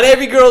 Not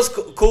every girl's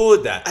cool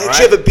with that, I all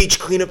actually right? have a beach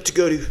cleanup to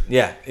go to.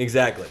 Yeah,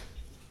 exactly.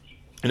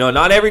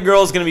 Not every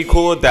girl's going to be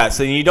cool with that.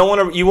 So you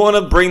want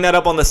to bring that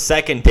up on the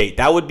second date.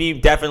 That would be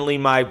definitely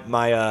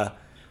my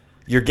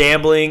your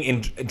gambling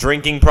and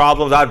drinking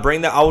problems. I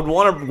would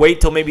want to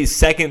wait till maybe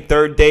second,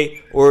 third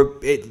date, or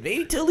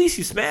maybe till at least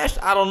you smashed.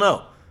 I don't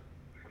know.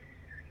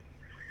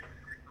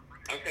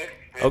 Okay.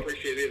 I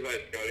appreciate the advice,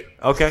 Cody.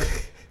 Okay.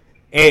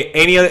 Hey,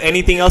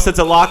 anything else that's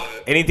a lock?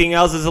 Anything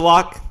else is a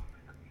lock?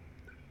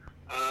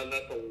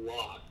 That's a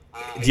lock.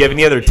 Do you have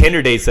any other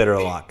Tinder dates that are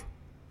a lock?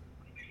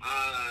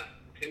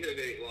 Tinder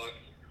date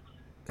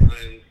locks.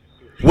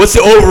 What's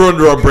the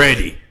over/under on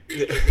Brandy?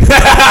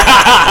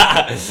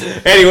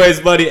 Anyways,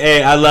 buddy,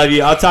 hey, I love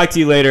you. I'll talk to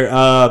you later.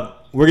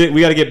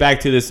 We got to get back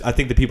to this. I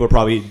think the people are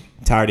probably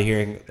tired of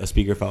hearing a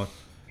speakerphone.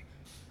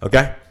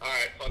 Okay. All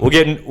right.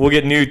 We'll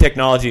get new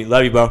technology.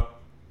 Love you, bro.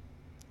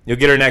 You'll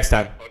get her next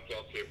time. Fuck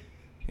y'all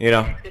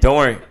too. Don't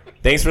worry.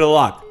 Thanks for the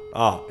lock.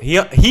 Oh, he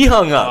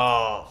hung up.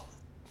 Oh.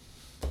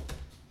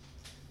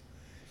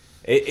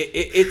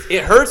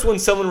 It hurts when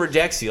someone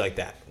rejects you like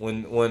that.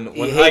 When You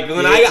I hate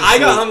got to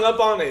see hung up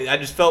on it, I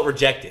just felt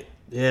rejected.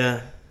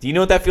 Yeah. Do you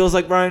know what that feels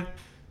like, Brian?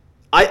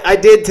 I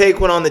did take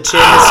one on the chin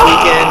this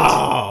weekend.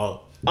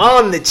 Oh,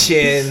 On the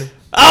chin.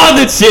 on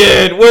the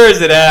chin. Where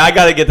is it at? I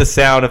gotta get the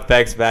sound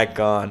effects back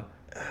on.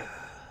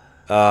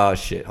 Oh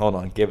shit! Hold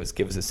on. Give us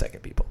a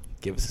second, people.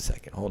 Give us a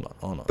second. Hold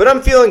on. But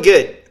I'm feeling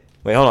good.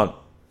 Wait, hold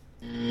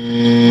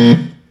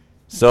on.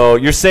 So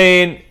you're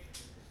saying,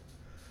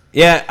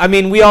 yeah? I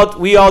mean, we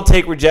all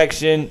take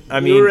rejection. I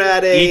mean, You're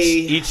at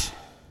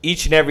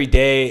each and every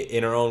day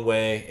in our own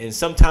way, and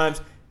sometimes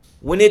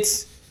when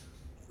it's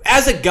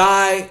as a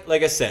guy,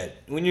 like I said,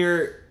 when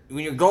you're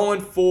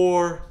going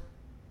for,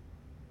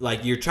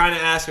 like, you're trying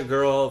to ask a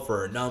girl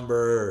for a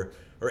number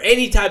or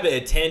any type of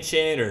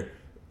attention or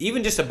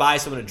even just to buy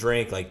someone a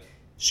drink, like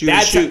Shoot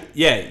that or shoot.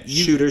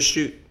 shoot or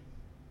shoot.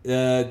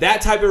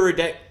 that type of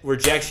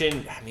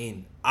rejection. I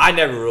mean, I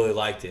never really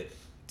liked it,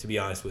 to be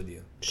honest with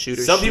you. Shoot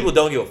or Some shoot. people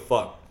don't give a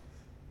fuck.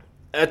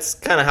 That's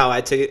kind of how I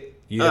took it.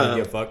 You don't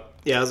give a fuck.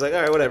 Yeah, I was like,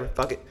 all right, whatever,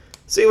 fuck it.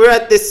 So we're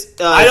at this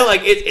I don't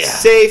like it. Yeah.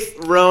 safe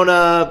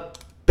Rona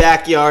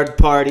backyard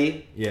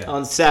party Yeah.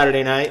 on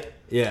Saturday night.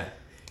 Yeah.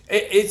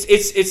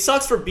 It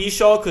sucks for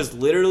B-Shaw because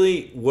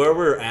literally where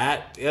we're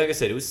at, like I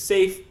said, it was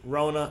safe,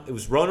 Rona. It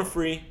was Rona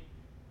free. It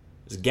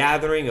was a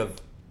gathering of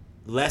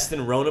less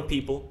than Rona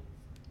people.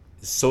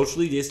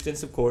 Socially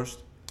distanced, of course.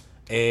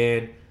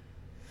 And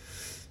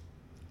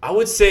I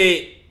would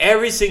say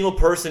every single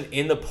person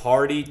in the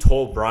party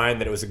told Brian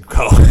that it was a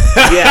go.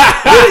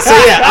 Yeah.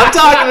 So yeah, I'm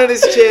talking to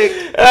this chick,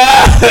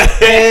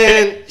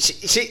 and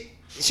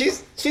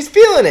she's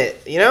feeling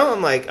it. You know,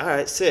 I'm like, all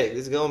right, sick.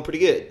 This is going pretty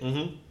good.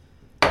 Mm-hmm.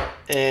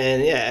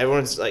 And yeah,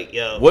 everyone's like,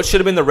 yo. What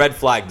should have been the red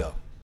flag, though?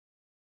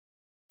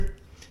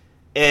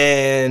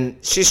 And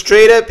she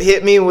straight up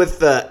hit me with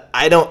the,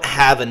 I don't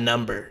have a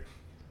number.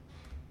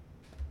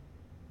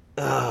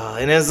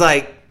 And it was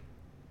like,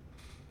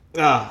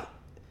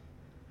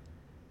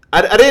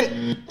 I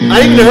didn't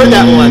even heard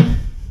that one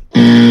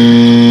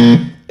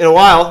in a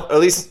while, or at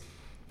least.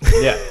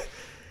 Yeah.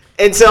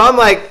 And so I'm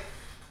like,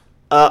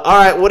 all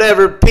right,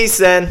 whatever, peace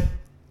then.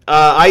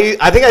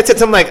 I think I said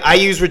something like, I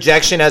use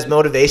rejection as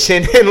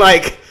motivation, and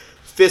like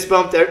fist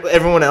bumped.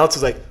 Everyone else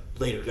was like,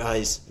 later,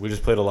 guys. We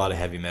just played a lot of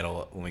heavy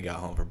metal when we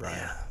got home for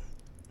Brian.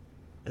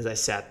 As I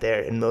sat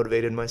there and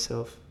motivated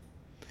myself.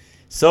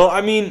 So, I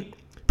mean.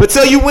 But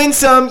so you win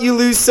some, you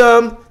lose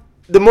some.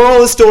 The moral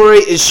of the story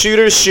is shoot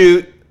or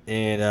shoot.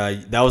 And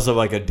that was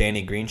like a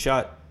Danny Green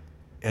shot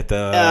at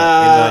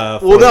the.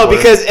 Well, no,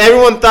 because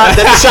everyone thought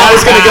that the shot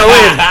was going to go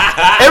in.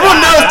 Everyone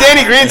knows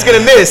Danny Green's going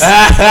to miss.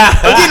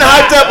 I'm getting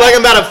hyped up like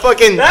I'm about to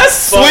fucking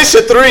swish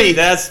a three.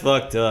 That's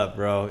fucked up,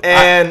 bro.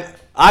 And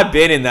I've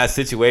been in that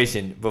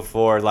situation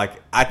before.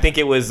 Like, I think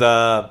it was,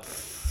 I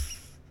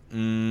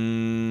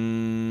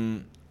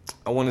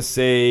want to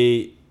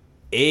say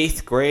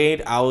 8th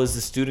grade. I was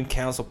the student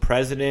council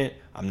president.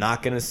 I'm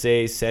not going to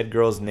say said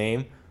girl's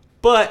name,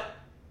 but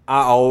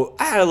I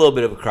had a little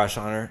bit of a crush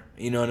on her.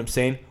 You know what I'm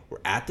saying? We're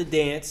at the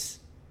dance,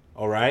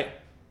 all right?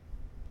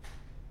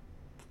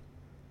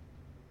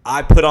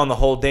 I put on the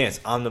whole dance.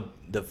 I'm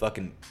the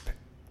fucking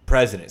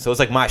president. So it's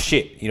like my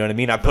shit. You know what I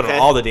mean? I put on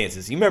all the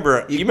dances. You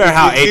remember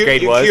how 8th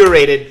grade was? You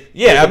curated.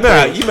 Yeah,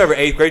 you remember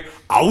 8th grade?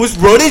 I was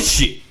running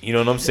shit. You know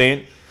what I'm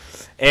saying?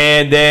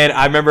 And then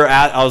I remember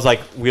I was like,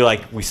 we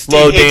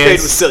slow Dude, 8th grade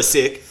dance. was so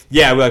sick.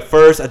 Yeah, we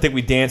first I think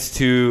we danced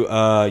to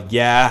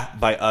Yeah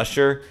by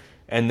Usher,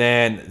 and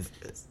then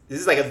This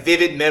is like a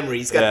vivid memory.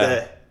 He's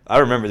got I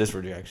remember this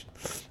reaction.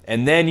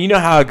 And then you know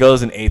how it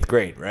goes in 8th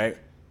grade, right?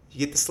 You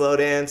get the slow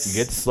dance. You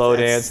get the slow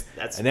dance.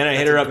 And then I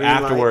hit her up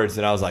afterwards,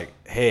 and I was like,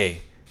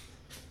 hey,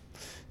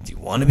 do you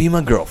want to be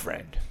my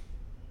girlfriend?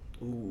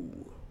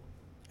 Ooh.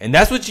 And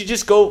that's what you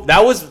just go,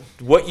 that was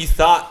what you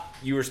thought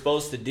you were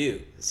supposed to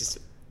do. It's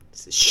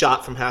a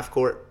shot from half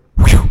court.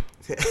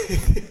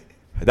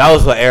 That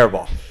was the air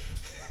ball.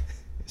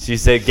 She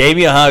said, gave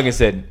me a hug and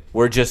said,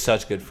 we're just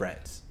such good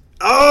friends.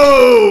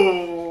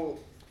 Oh!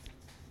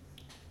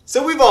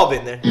 So we've all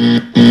been there.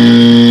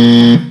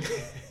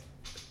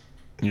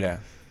 Yeah.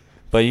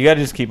 But you got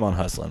to just keep on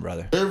hustling,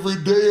 brother. Every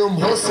day I'm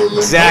hustling.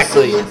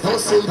 Exactly.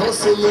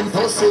 Hustling.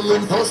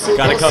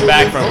 Gotta come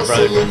back from it,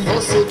 brother.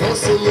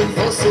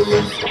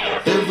 Hustling.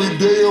 Every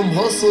day I'm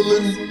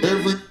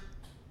hustling.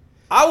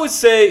 I would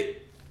say,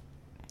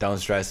 don't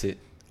stress it.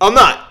 I'm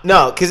not.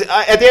 No, because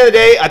at the end of the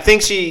day, I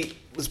think she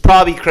was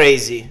probably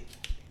crazy.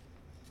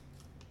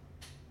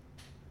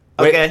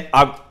 Okay.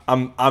 Wait,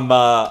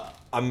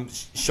 I'm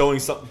showing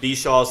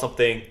B-Shaw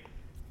something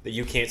that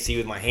you can't see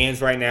with my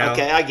hands right now.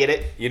 Okay, I get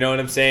it. You know what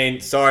I'm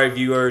saying? Sorry,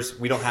 viewers.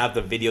 We don't have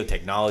the video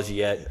technology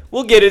yet.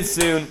 We'll get it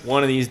soon,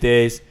 one of these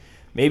days.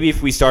 Maybe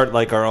if we start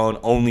like our own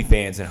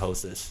OnlyFans and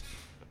host this.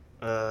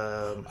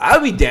 I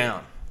would be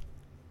down.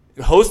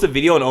 Host a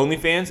video on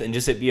OnlyFans and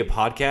just it be a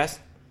podcast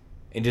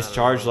and just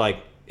charge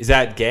like, is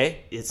that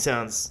gay? It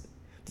sounds.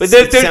 But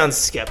It sounds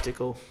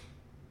skeptical.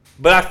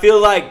 But I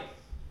feel like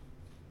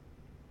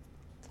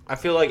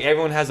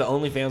everyone has an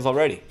OnlyFans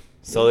already.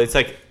 So it's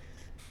like,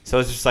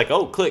 just like,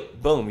 oh,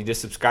 click, boom, you just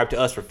subscribe to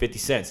us for 50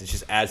 cents. It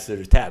just adds to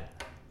the tab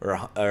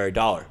or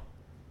 $1.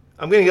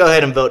 I'm gonna go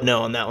ahead and vote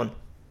no on that one.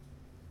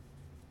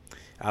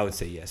 I would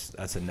say yes.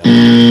 That's a no.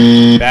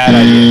 Bad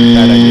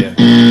idea.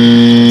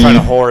 I'm trying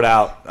to whore it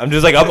out. I'm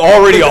just like, I'm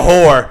already a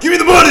whore. Give me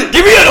the money.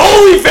 Give me an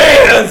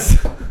OnlyFans.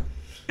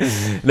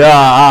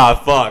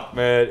 Fuck,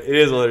 man. It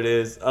is what it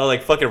is.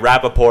 Like fucking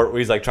Rappaport, where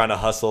he's like trying to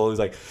hustle. He's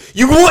like,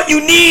 you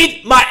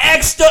need my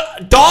extra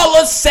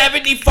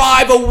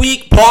 $1.75 a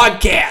week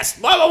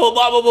podcast. Blah, blah, blah,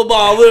 blah, blah, blah,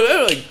 blah.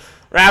 Like,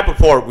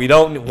 Rappaport, we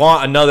don't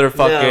want another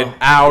fucking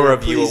hour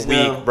of you a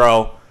week,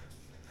 bro.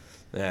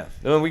 Yeah.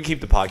 We can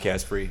keep the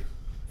podcast free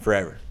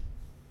forever.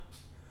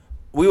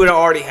 We would have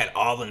already had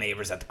all the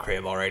neighbors at the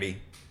crib already.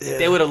 Yeah.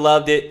 They would have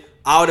loved it.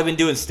 I would have been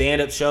doing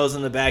stand-up shows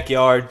in the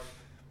backyard.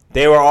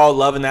 They were all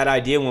loving that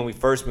idea when we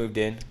first moved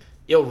in.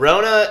 Yo,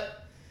 Rona,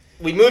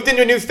 we moved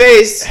into a new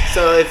phase.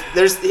 So if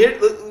there's here,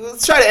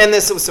 let's try to end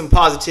this with some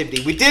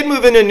positivity. We did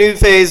move into a new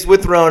phase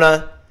with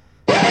Rona.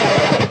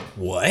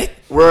 What?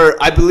 where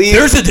I believe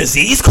There's a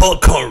disease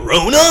called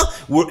Corona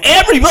where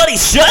everybody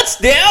shuts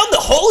down the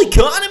whole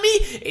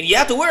economy and you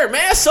have to wear a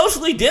mask,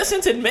 socially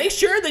distance, and make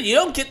sure that you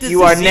don't get this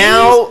you are disease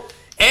now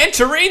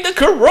entering the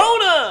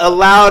Corona.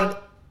 allowed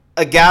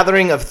a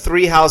gathering of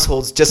 3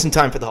 households just in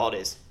time for the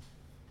holidays.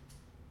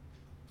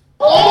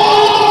 3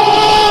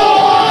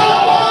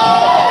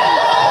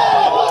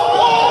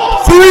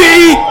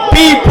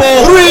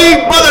 people.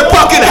 3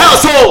 motherfucking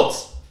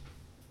households!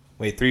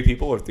 Wait, 3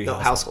 people or 3 No,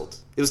 households? households.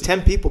 It was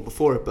 10 people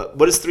before, but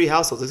what is 3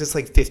 households? It's just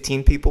like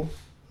 15 people?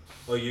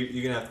 Oh,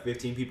 you're gonna have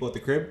 15 people at the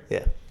crib?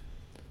 Yeah.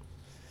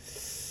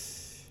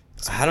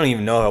 I don't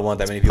even know if I want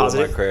that many people in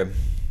Positive? my crib.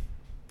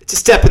 It's a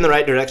step in the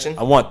right direction.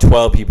 I want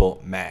 12 people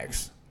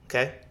max.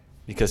 Okay.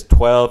 Because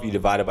 12, you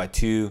divide it by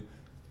 2,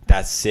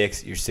 that's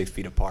 6. You're 6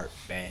 feet apart.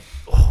 Bang.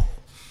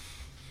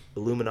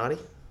 Illuminati?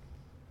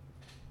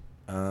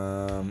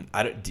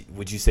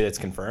 Would you say that's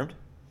confirmed?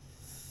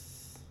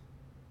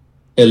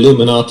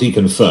 Illuminati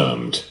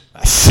confirmed.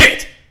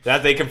 Shit!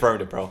 That they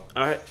confirmed it, bro. All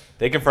right.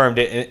 They confirmed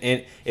it,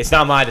 and it's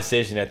not my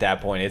decision at that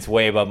point. It's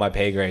way above my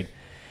pay grade.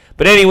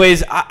 But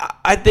anyways,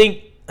 I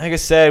think, like I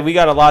said, we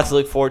got a lot to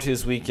look forward to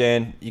this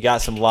weekend. You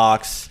got some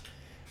locks.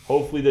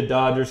 Hopefully the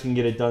Dodgers can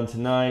get it done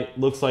tonight.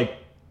 Looks like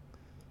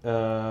we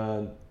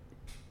got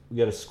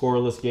a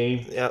scoreless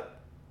game.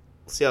 Yep.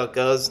 See how it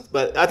goes.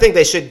 But I think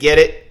they should get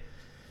it.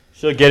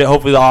 Should get it.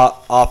 Hopefully the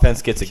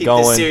offense gets it Keep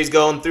going. this series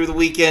going through the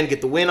weekend.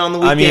 Get the win on the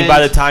weekend. I mean, by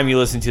the time you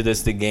listen to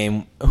this, the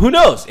game, who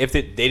knows? If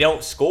they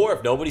don't score,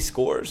 if nobody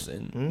scores,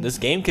 and this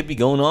game could be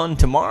going on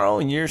tomorrow,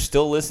 and you're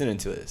still listening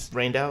to this.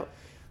 Rained out.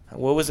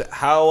 What was it?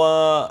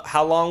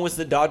 How long was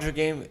the Dodger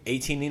game?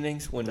 18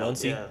 innings? When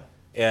Muncy?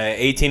 Yeah.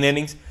 18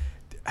 innings.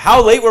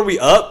 How late were we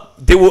up?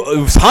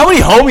 How many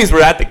homies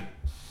were at the?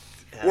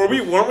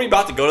 Weren't we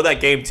about to go to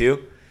that game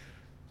too?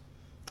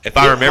 If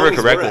I remember homies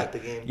were correctly. at the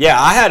game.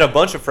 Yeah, I had a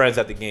bunch of friends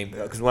at the game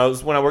because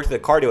when I worked at the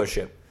car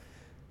dealership.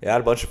 Yeah, I had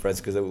a bunch of friends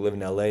because they live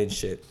in LA and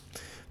shit.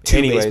 2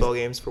 Anyways. baseball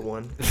games for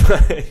 1.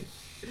 At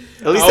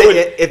At least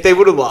if they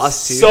would have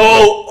lost 2.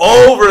 So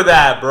over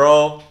that,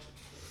 bro.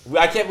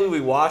 I can't believe we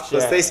watched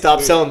Plus, that. they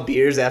stopped selling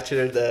beers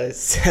after the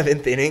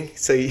 7th inning.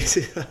 So you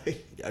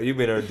You've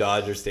been at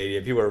Dodger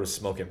Stadium. People were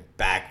smoking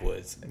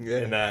backwoods Yeah.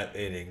 in that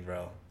inning,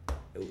 bro.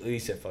 At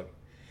least it fucking.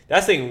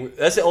 That's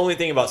the only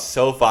thing about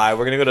SoFi.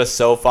 We're gonna go to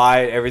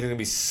SoFi. Everything's gonna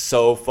be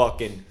so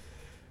fucking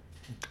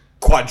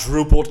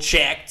quadruple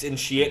checked and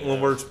shit. When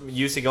we're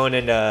used to going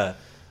into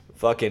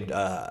fucking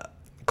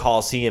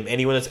Coliseum.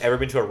 Anyone that's ever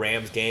been to a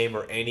Rams game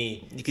or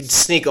any, you could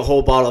sneak a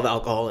whole bottle of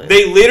alcohol in.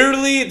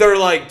 they're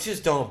like,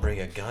 just don't bring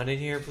a gun in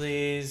here,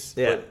 please.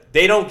 Yeah. But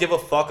they don't give a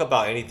fuck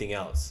about anything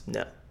else.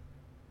 No.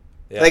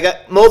 Yeah.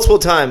 Like multiple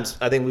times,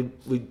 I think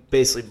we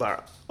basically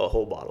bought a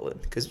whole bottle in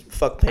because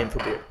fuck paying for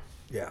beer.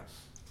 Yeah.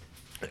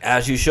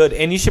 As you should.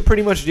 And you should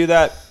pretty much do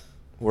that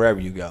wherever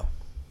you go.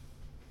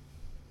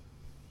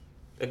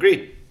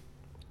 Agreed.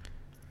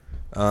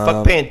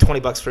 Fuck paying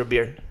 $20 for a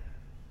beer.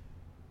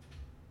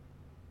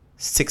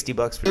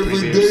 $60 for 3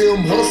 Every beers. day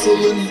I'm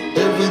hustling,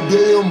 every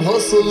day I'm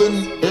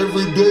hustling,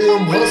 every day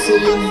I'm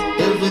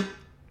hustling,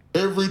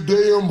 every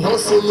day I'm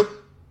hustling.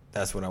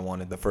 That's what I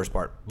wanted, the first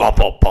part. Bump,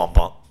 bump, bump,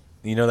 bump.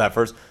 You know that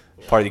first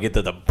part, you get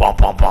to the bump,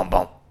 bump, bump,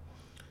 bump.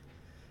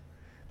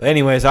 But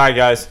anyways, all right,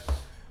 guys.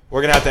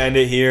 We're going to have to end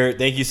it here.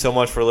 Thank you so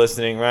much for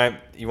listening, right?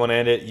 You want to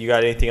end it? You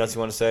got anything else you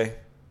want to say?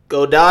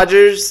 Go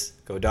Dodgers.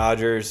 Go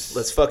Dodgers.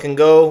 Let's fucking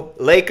go.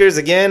 Lakers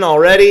again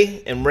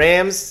already. And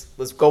Rams.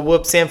 Let's go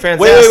whoop San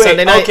Francisco Wait.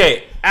 Sunday night.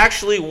 Okay.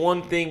 Actually,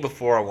 one thing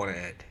before I want to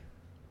end.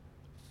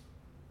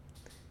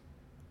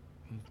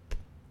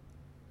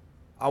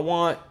 I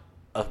want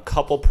a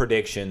couple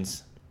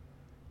predictions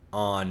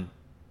on...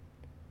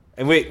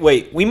 And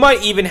wait. We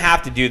might even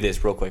have to do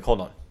this real quick.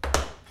 Hold on.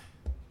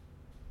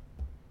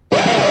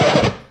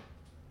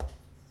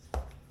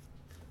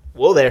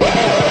 Whoa there.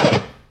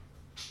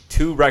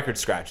 2 record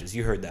scratches.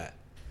 You heard that.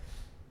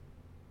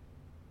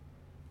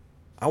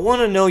 I want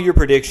to know your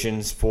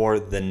predictions for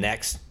the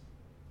Nets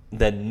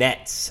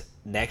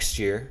next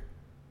year.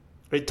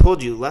 I already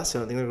told you last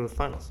time I think they're going to the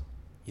finals.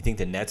 You think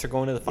the Nets are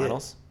going to the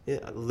finals? Yeah,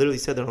 I literally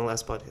said that on the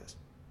last podcast.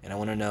 And I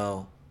want to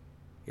know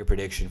your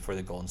prediction for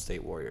the Golden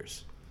State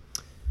Warriors.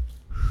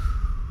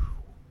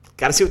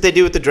 Got to see what they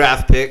do with the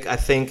draft pick, I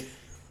think.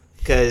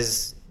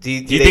 Because do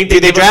you think they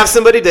they draft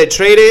somebody? Do they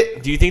trade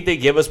it? Do you think they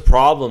give us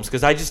problems?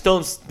 Because I just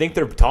don't think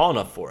they're tall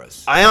enough for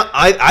us.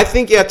 I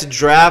think you have to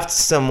draft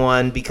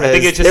someone because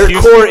think it's just their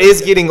Houston. core is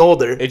getting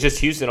older. It's just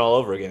Houston all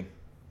over again.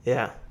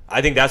 Yeah.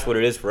 I think that's what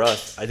it is for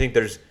us. I think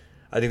they're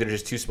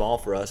just too small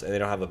for us, and they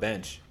don't have a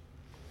bench.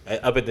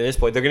 Up at this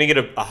point, they're going to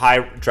get a high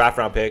draft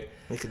round pick.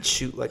 They could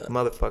shoot like a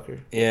motherfucker.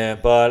 Yeah,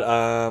 but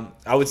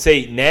I would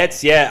say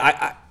Nets.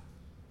 Yeah,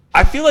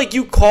 I feel like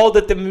you called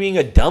it them being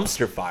a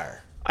dumpster fire.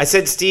 I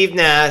said Steve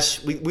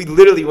Nash. We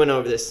literally went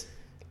over this.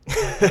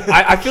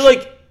 I feel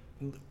like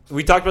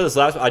we talked about this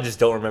last. I just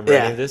don't remember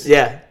any of this.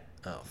 Yeah.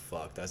 Oh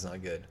fuck, that's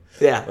not good.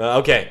 Yeah.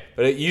 Okay,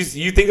 but you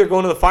think they're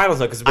going to the finals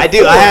now? Because I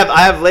do. I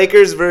have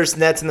Lakers versus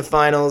Nets in the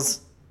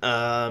finals.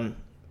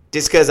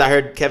 Just because I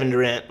heard Kevin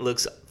Durant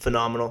looks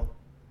phenomenal.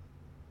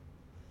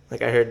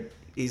 Like I heard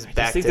he's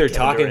back. I think to they're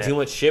Kevin talking Durant. too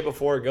much shit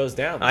before it goes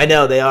down. I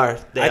know they are.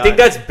 I think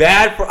that's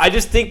bad for. I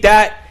just think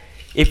that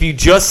if you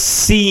just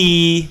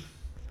see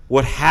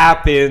what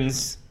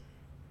happens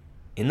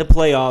in the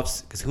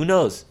playoffs, because who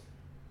knows?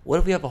 What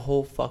if we have a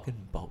whole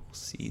fucking bubble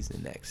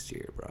season next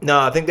year, bro? No,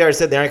 I think they already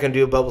said they aren't going to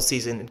do a bubble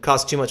season. It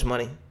costs too much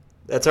money.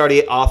 That's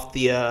already off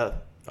the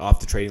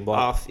trading block.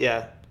 Off,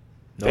 yeah.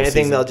 No if anything,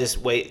 season. they'll just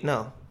wait.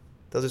 No,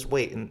 they'll just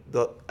wait. And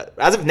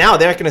as of now,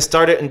 they aren't going to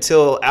start it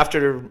until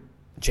after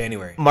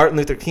January. Martin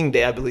Luther King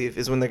Day, I believe,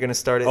 is when they're going to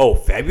start it. Oh,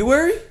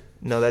 February?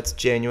 No, that's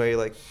January,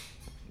 like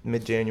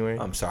mid-January.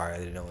 I'm sorry, I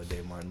didn't know what day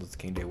Martin Luther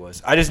King Day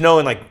was. I just know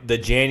in like the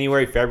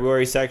January,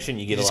 February section,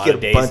 you get a lot of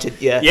days.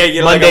 Yeah, you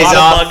get Mondays like a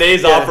lot off. of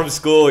Mondays off from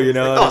school. You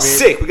know? Oh, what I mean?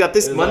 sick! We got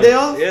this It's Monday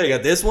like, off. Yeah, you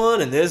got this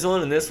one and this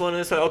one and this one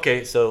and this one.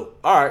 Okay, so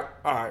all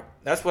right.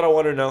 That's what I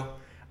want to know.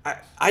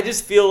 I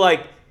just feel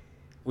like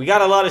we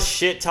got a lot of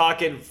shit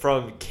talking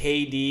from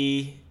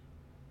KD.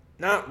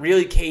 Not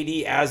really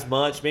KD as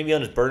much, maybe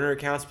on his burner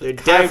accounts, but They're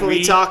Kyrie,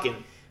 definitely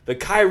talking. But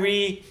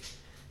Kyrie,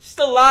 just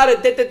a lot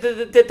of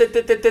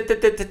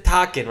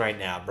talking right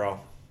now, bro.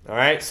 All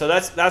right, so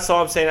that's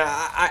all I'm saying.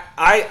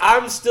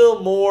 I'm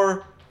still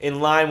more in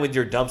line with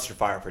your dumpster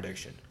fire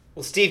prediction.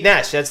 Well, Steve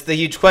Nash, that's the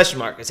huge question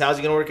mark. Is how's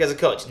he going to work as a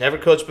coach? Never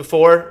coached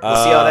before. We'll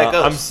see how that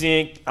goes.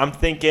 I'm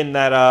thinking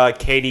that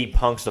KD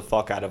punks the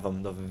fuck out of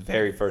him the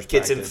very first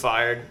Gets him practice.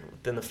 fired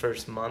within the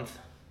first month.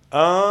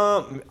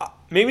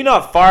 Maybe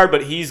not fired,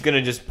 but he's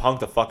gonna just punk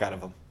the fuck out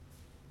of him.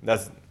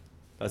 That's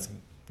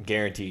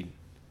guaranteed.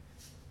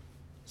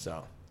 So,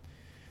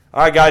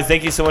 all right, guys,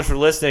 thank you so much for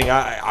listening.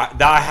 I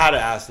had to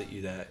ask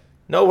you that.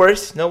 No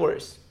worries. No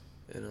worries.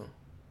 You know,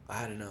 I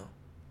had to know.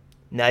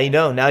 Now you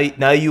know.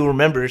 Now you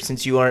remember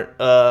since you aren't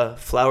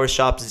Flower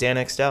Shop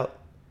Xanaxed out.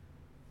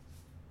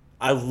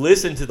 I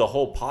listened to the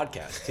whole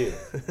podcast too,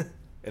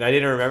 and I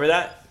didn't remember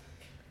that.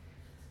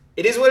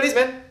 It is what it is,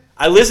 man.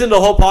 I listened to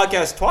the whole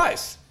podcast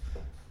twice.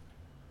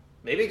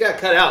 Maybe it got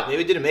cut out.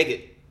 Maybe it didn't make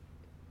it.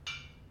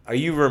 Are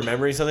you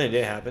remembering something that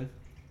didn't happen?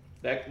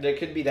 There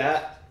could be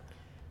that.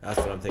 That's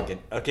what I'm thinking.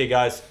 Okay,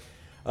 guys,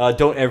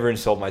 don't ever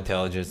insult my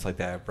intelligence like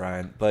that,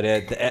 Brian. But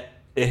it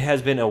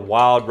has been a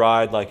wild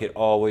ride like it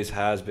always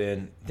has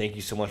been. Thank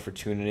you so much for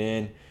tuning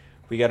in.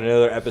 We got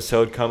another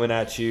episode coming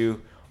at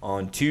you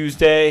on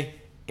Tuesday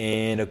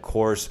and, of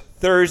course,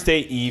 Thursday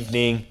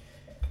evening.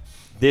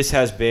 This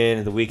has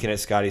been the Weekend at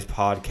Scotty's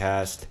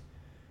podcast.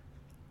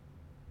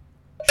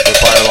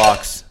 Surefire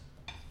Locks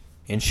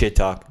and Shit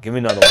Talk. Give me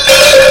another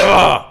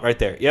one. Right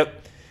there.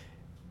 Yep.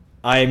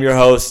 I am your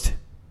host,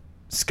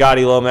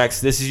 Scotty Lomax.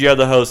 This is your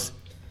other host,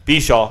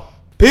 B-Shaw.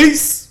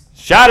 Peace.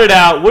 Shout it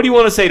out. What do you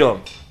want to say to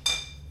him?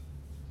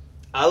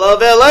 I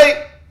love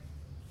LA.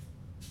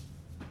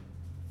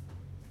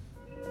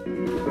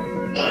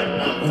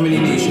 How many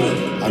need you?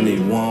 I need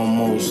one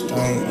more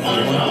stain.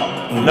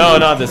 No,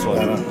 not this one.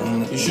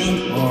 You sure?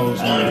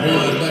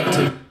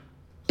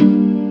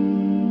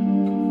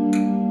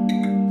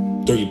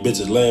 3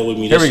 bitches laying with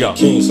me. Here we go.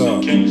 King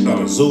song.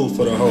 Got a zoo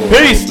for the whole.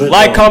 Peace.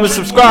 Like, comment,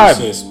 subscribe.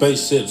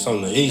 Spaceships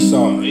on the east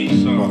side. 8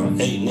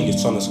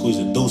 niggas trying to squeeze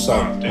a deuce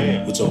out.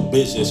 With your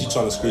bitch, yeah, she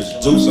trying to squeeze a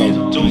juice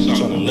out. She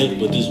trying to link,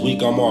 but this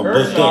week I'm all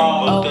booked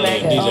up.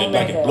 DJ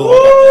Black and Blue, I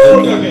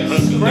got the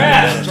hook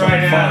up.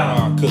 Right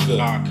now.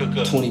 Cook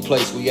up. 20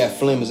 plates, we got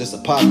flammers, it's a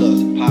pop up.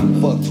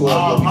 Fuck 12, yo,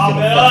 we Pop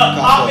finna it fuck up,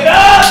 the pop cop it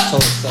up.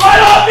 up.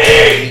 Right on me.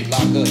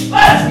 Lock up.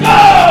 Let's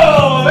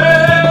go,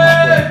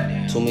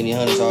 man. Too many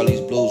hundreds, all these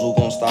blues, who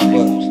gon' stop us?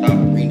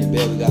 Ring the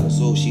bell, we got a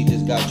zoo, she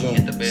just got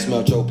drunk.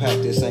 Smell your pack,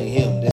 this ain't him.